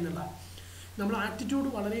പാസ്സായി എന്നുള്ളതാണ്. നമ്മൾ ആറ്റിറ്റ്യൂഡ്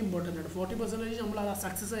വളരെ ഇമ്പോർട്ടൻ്റ് ആണ്. 40% നമ്മൾ അത്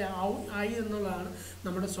സക്സസ് ആയി എന്നുള്ളതാണ്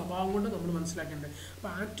നമ്മുടെ സ്വഭാവം കൊണ്ട് നമ്മൾ മനസ്സിലാക്കേണ്ടത്. അപ്പോൾ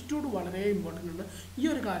ആറ്റിറ്റ്യൂഡ് വളരെ ഇമ്പോർട്ടൻ്റ് ആണ്. ഈ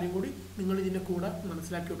ഒരു കാര്യം കൂടി നിങ്ങൾ ഇതിൻ്റെ കൂടെ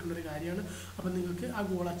മനസ്സിലാക്കി വെക്കേണ്ട ഒരു കാര്യമാണ്. അപ്പോൾ നിങ്ങൾക്ക് ആ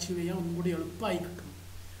ഗോൾ അച്ചീവ് ചെയ്യാൻ ഒന്നും കൂടി എളുപ്പമായി കിട്ടും.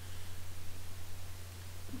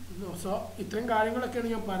 സോ ഇത്രയും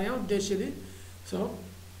കാര്യങ്ങളൊക്കെയാണ് ഞാൻ പറയാൻ ഉദ്ദേശിച്ചത്. സോ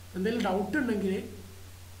എന്തെങ്കിലും ഡൗട്ട് ഉണ്ടെങ്കിൽ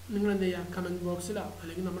നിങ്ങൾ എന്ത് ചെയ്യുക, കമൻറ്റ് ബോക്സിലോ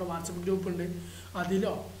അല്ലെങ്കിൽ നമ്മുടെ വാട്സപ്പ് ഗ്രൂപ്പ് ഉണ്ട്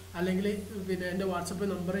അതിലോ, അല്ലെങ്കിൽ പിന്നെ എൻ്റെ വാട്സപ്പ്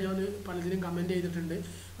നമ്പർ ഞാൻ പലതിലും കമൻറ്റ് ചെയ്തിട്ടുണ്ട്,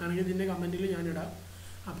 ആണെങ്കിൽ ഇതിൻ്റെ കമൻറ്റിൽ ഞാനിടാം.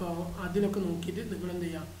 അപ്പോൾ അതിലൊക്കെ നോക്കിയിട്ട് നിങ്ങൾ എന്ത്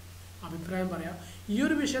ചെയ്യുക, അഭിപ്രായം പറയാം. ഈ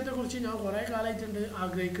ഒരു വിഷയത്തെക്കുറിച്ച് ഞാൻ കുറേ കാലമായിട്ടുണ്ട്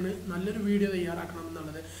ആഗ്രഹിക്കുന്നത് നല്ലൊരു വീഡിയോ തയ്യാറാക്കണം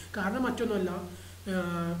എന്നുള്ളത്. കാരണം മറ്റൊന്നുമല്ല,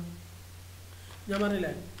 ഞാൻ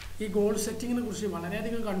പറയില്ലേ, ഈ ഗോൾ സെറ്റിങ്ങിനെ കുറിച്ച്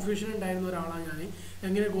വളരെയധികം കൺഫ്യൂഷൻ ഉണ്ടായിരുന്ന ഒരാളാണ് ഞാൻ.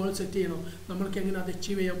 എങ്ങനെ ഗോൾ സെറ്റ് ചെയ്യണം, നമ്മൾക്ക് എങ്ങനെ അത്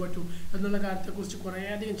അച്ചീവ് ചെയ്യാൻ പറ്റും എന്നുള്ള കാര്യത്തെക്കുറിച്ച്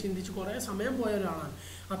കുറേയധികം ചിന്തിച്ച് കുറേ സമയം പോയ ഒരാളാണ്.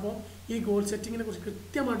 അപ്പോൾ ഈ ഗോൾ സെറ്റിങ്ങിനെ കുറിച്ച്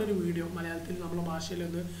കൃത്യമായിട്ടൊരു വീഡിയോ മലയാളത്തിൽ നമ്മുടെ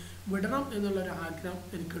ഭാഷയിലൊന്ന് വിടണം എന്നുള്ളൊരു ആഗ്രഹം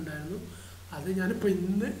എനിക്കുണ്ടായിരുന്നു. അത് ഞാനിപ്പോൾ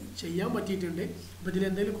ഇന്ന് ചെയ്യാൻ പറ്റിയിട്ടുണ്ട്. അപ്പോൾ ഇതിൽ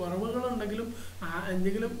എന്തെങ്കിലും കുറവുകളുണ്ടെങ്കിലും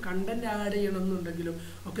എന്തെങ്കിലും കണ്ടൻറ്റ് ആഡ് ചെയ്യണമെന്നുണ്ടെങ്കിലും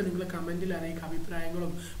ഒക്കെ നിങ്ങൾ കമൻറ്റിൽ അറിയിക്കുക.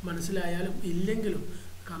 അഭിപ്രായങ്ങളും മനസ്സിലായാലും ഇല്ലെങ്കിലും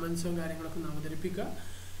കമൻസും കാര്യങ്ങളൊക്കെ ഒന്ന് അവതരിപ്പിക്കുക.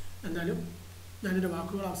 എന്തായാലും ഞാനെൻ്റെ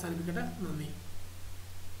വാക്കുകൾ അവസാനിപ്പിക്കട്ടെ. നന്ദി.